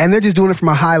experiment, and they're just doing it from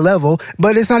a high level,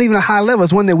 but it's not even a high level.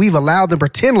 It's one that we've allowed them to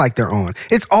pretend like they're on.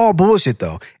 It's all bullshit,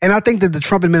 though. And I think that the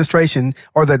Trump administration,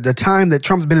 or the time that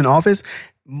Trump's been in office,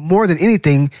 more than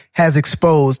anything, has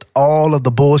exposed all of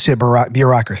the bullshit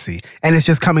bureaucracy. And it's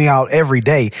just coming out every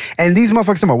day. And these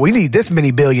motherfuckers say, we need this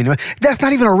many billion. That's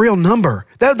not even a real number.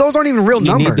 Those aren't even real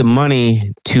numbers. You need the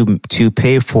money to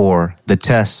pay for the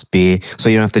tests, B, so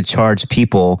you don't have to charge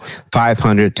people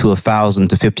 $500 to $1,000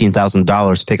 to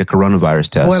 $15,000 to take a coronavirus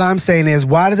test. What I'm saying is,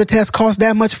 why does a test cost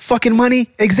that much fucking money?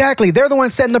 Exactly. They're the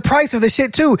ones setting the price of the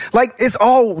shit too. Like,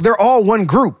 they're all one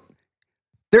group.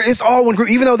 It's all one group,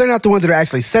 even though they're not the ones that are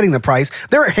actually setting the price.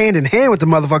 They're hand in hand with the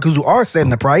motherfuckers who are setting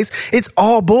the price. It's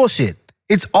all bullshit.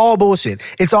 It's all bullshit.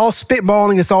 It's all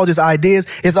spitballing. It's all just ideas.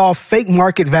 It's all fake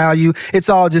market value. It's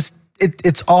all just,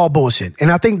 it's all bullshit.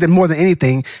 And I think that more than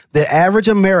anything, the average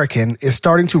American is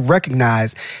starting to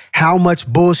recognize how much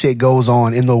bullshit goes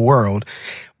on in the world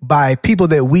by people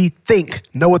that we think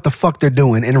know what the fuck they're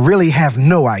doing and really have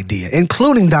no idea,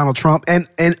 including Donald Trump and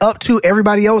up to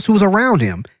everybody else who's around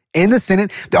him. In the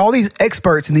Senate, all these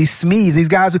experts and these SMEs, these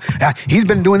guys, he's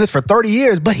been doing this for 30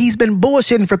 years, but he's been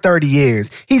bullshitting for 30 years.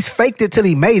 He's faked it till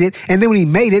he made it. And then when he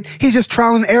made it, he's just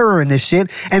trial and error in this shit.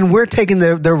 And we're taking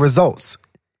the results.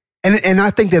 And I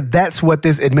think that that's what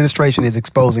this administration is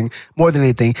exposing more than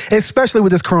anything, especially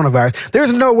with this coronavirus.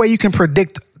 There's no way you can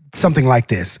predict something like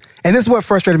this. And this is what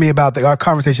frustrated me about our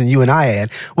conversation you and I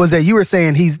had, was that you were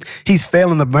saying he's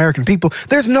failing the American people.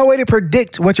 There's no way to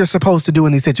predict what you're supposed to do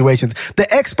in these situations.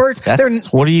 The experts,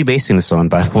 what are you basing this on,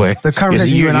 by the way? The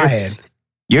conversation you and I had.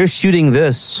 You're shooting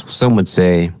this, some would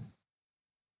say,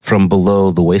 from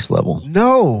below the waist level.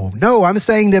 No, I'm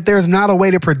saying that there's not a way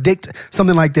to predict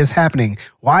something like this happening.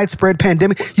 Widespread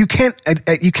pandemic. You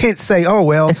can't say, oh,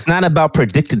 well. It's not about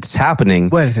predicting it's happening.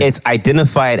 What is it? It's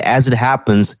identify it as it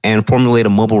happens and formulate a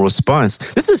mobile response.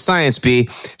 This is science, B.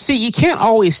 See, you can't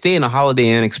always stay in a Holiday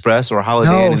Inn Express or a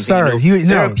Holiday Inn. No, sir.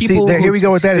 There are people here we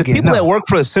go with that again. The people that work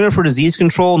for the Center for Disease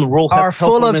Control and the World Health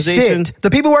full of Organization. shit.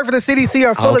 The people who work for the CDC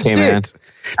are full of shit. Man.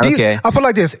 I'll put it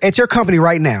like this: at your company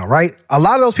right now, right? A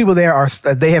lot of those people there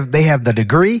they have the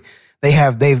degree,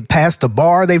 they've passed the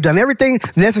bar, they've done everything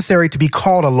necessary to be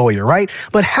called a lawyer, right?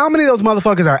 But how many of those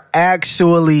motherfuckers are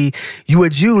actually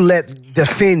would you let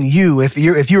defend you if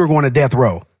you were going to death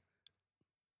row?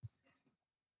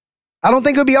 I don't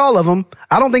think it would be all of them.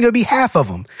 I don't think it would be half of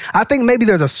them. I think maybe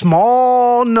there's a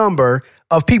small number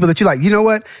of people that you're like, you know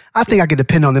what? I think I could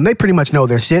depend on them. They pretty much know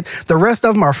their shit. The rest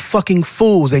of them are fucking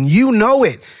fools, and you know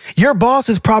it. Your boss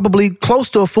is probably close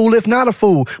to a fool, if not a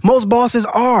fool. Most bosses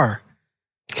are.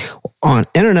 On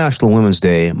International Women's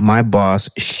Day, my boss,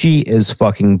 she is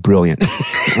fucking brilliant,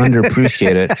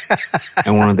 underappreciated,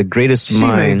 and one of the greatest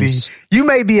minds. You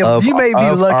may be lucky.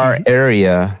 Our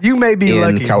area. You may be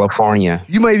lucky. In California.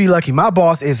 You may be lucky. My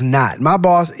boss is not. My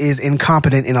boss is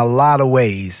incompetent in a lot of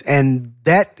ways, and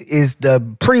that is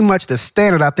pretty much the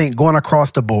standard, I think, going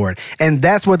across the board. And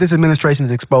that's what this administration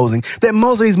is exposing. That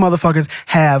most of these motherfuckers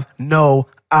have no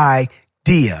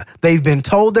idea. They've been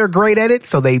told they're great at it,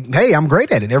 so hey, I'm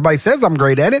great at it. Everybody says I'm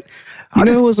great at it. You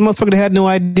know who was the motherfucker that had no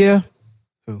idea?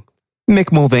 Who?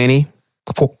 Mick Mulvaney.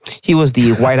 He was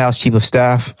the White House chief of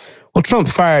staff. Well, Trump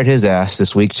fired his ass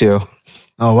this week, too.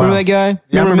 Oh, wow. Remember that guy?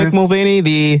 Yeah, remember Mick Mulvaney?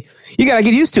 You got to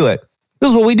get used to it. This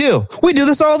is what we do. We do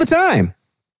this all the time.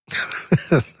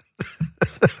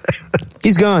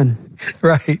 He's gone.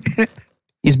 Right.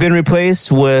 He's been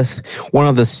replaced with one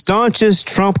of the staunchest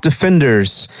Trump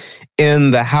defenders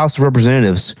in the House of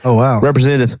Representatives. Oh, wow.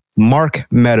 Representative Mark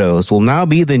Meadows will now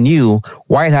be the new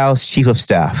White House chief of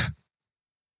staff.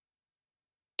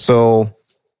 So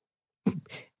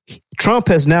Trump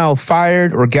has now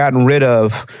fired or gotten rid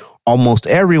of almost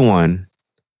everyone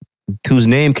whose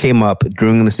name came up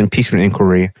during this impeachment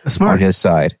inquiry on his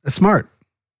side. That's smart.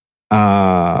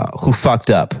 Who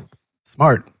fucked up.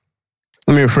 Smart.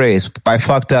 Let me rephrase. By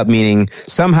fucked up, meaning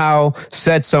somehow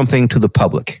said something to the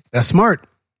public. That's smart.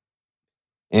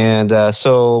 And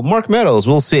so Mark Meadows,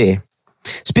 we'll see.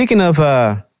 Speaking of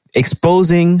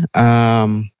exposing,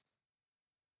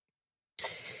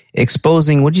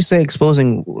 what'd you say?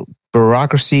 Exposing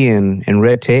bureaucracy and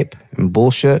red tape and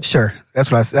bullshit? Sure. That's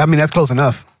what I said. I mean, that's close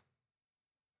enough.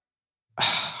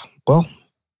 Well,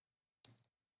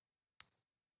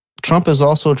 Trump is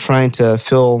also trying to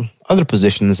fill other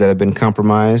positions that have been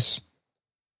compromised.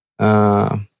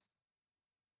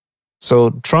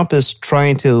 So Trump is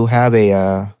trying to have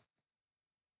a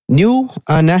new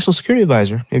national security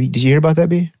advisor. Did you hear about that,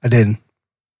 B? I didn't.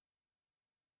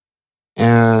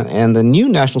 And the new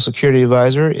national security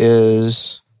advisor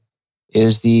is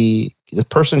the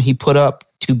person he put up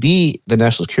to be the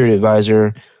national security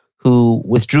advisor, who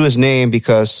withdrew his name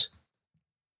because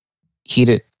he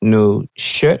didn't know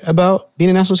shit about being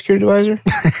a national security advisor.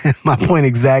 My point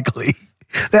exactly.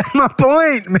 That's my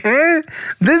point, man.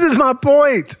 This is my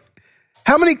point.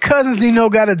 How many cousins do you know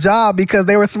got a job because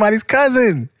they were somebody's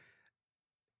cousin?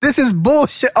 This is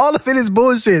bullshit. All of it is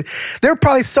bullshit. There are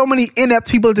probably so many inept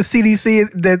people at the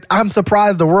CDC that I'm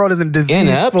surprised the world isn't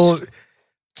diseaseful.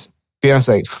 Beyonce,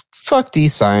 like, fuck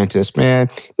these scientists, man.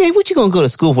 Man, what you gonna go to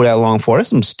school for that long for? That's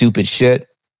some stupid shit.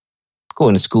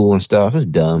 Going to school and stuff. It's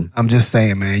dumb. I'm just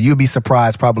saying, man. You'd be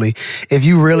surprised probably if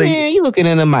you really... Man, you looking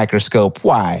in a microscope.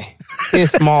 Why?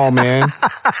 It's small, man.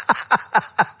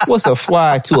 What's a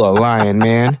fly to a lion,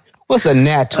 man? What's a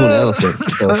gnat to an elephant?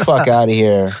 Get the fuck out of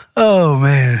here. Oh,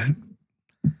 man.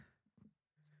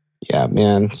 Yeah,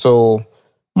 man. So,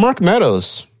 Mark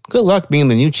Meadows, good luck being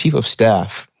the new chief of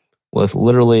staff with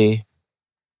literally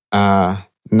no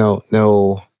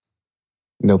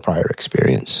prior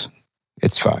experience.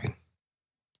 It's fine.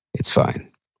 It's fine.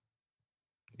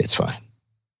 It's fine.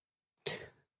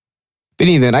 But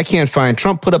even I can't find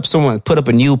Trump put up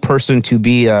a new person to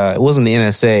be it wasn't the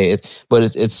NSA, but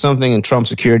it's something in Trump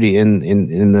security in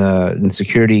the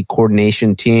security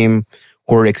coordination team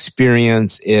where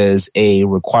experience is a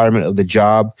requirement of the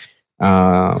job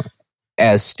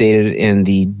as stated in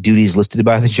the duties listed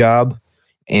by the job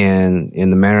and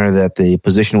in the manner that the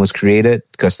position was created,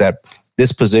 because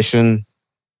this position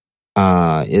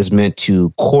is meant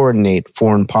to coordinate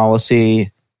foreign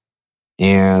policy.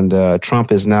 And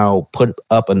Trump has now put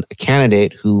up a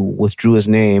candidate who withdrew his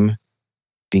name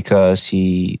because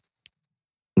he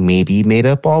maybe made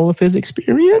up all of his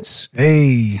experience.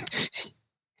 Hey.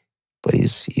 But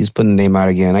he's putting the name out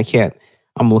again.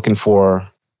 I'm looking for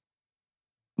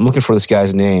this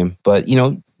guy's name. But,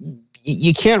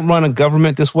 you can't run a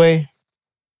government this way.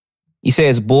 You say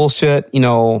it's bullshit.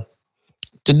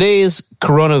 Today's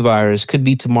coronavirus could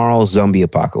be tomorrow's zombie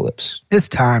apocalypse. It's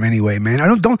time anyway, man.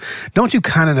 Don't you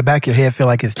kind of in the back of your head feel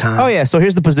like it's time? Oh, yeah. So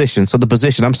here's the position.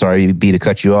 I'm sorry, B, to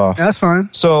cut you off. That's fine.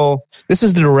 So this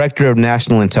is the Director of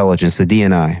National Intelligence, the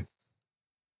DNI.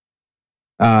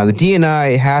 The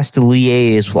DNI has to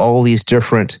liaise with all these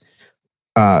different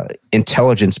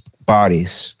intelligence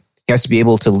bodies. He has to be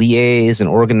able to liaise and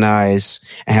organize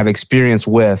and have experience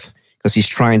with, because he's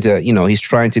trying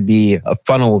to be a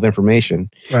funnel of information.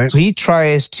 Right. So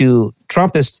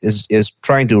Trump is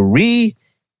trying to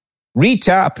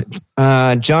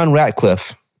retap John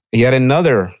Ratcliffe, yet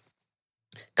another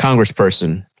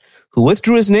congressperson who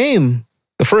withdrew his name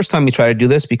the first time he tried to do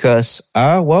this because,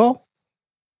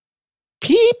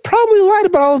 he probably lied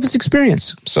about all of his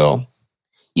experience. So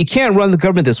you can't run the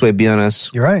government this way, to be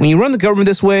honest. You're right. When you run the government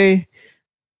this way,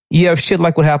 you have shit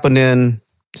like what happened in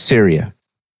Syria.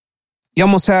 You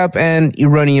almost have an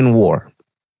Iranian war.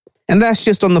 And that's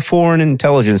just on the foreign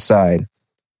intelligence side.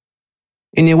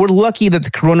 And we're lucky that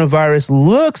the coronavirus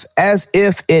looks as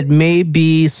if it may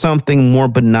be something more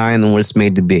benign than what it's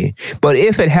made to be. But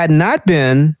if it had not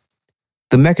been,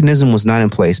 the mechanism was not in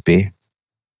place, B.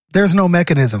 There's no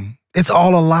mechanism. It's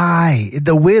all a lie.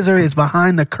 The wizard is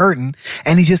behind the curtain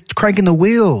and he's just cranking the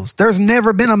wheels. There's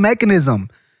never been a mechanism.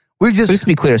 So just to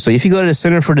be clear, so if you go to the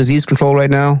Center for Disease Control right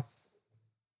now,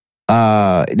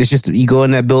 it's just you go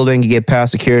in that building, you get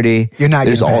past security. You're not.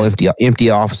 There's all empty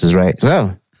offices, right?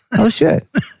 So, shit.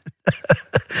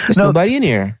 There's nobody in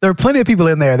here. There are plenty of people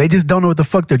in there. They just don't know what the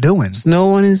fuck they're doing. No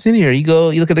one is in here. You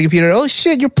look at the computer. Oh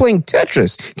shit, you're playing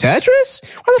Tetris.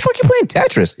 Tetris? Why the fuck are you playing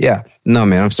Tetris? Yeah. No,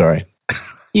 man, I'm sorry.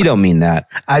 You don't mean that.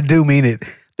 I do mean it.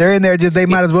 They're in there. They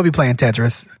might as well be playing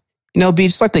Tetris. B,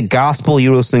 just like the gospel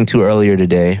you were listening to earlier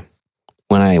today,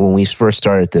 when we first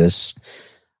started this,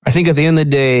 I think at the end of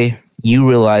the day, you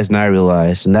realize and I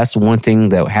realize, and that's the one thing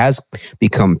that has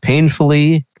become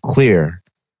painfully clear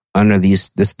under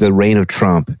the reign of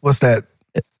Trump. What's that?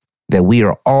 That we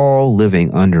are all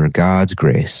living under God's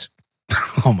grace.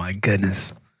 Oh my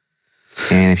goodness.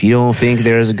 And if you don't think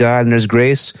there's a God and there's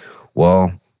grace,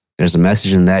 well, there's a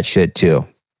message in that shit too.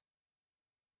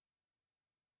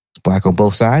 It's black on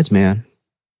both sides, man.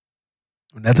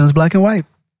 Nothing's black and white.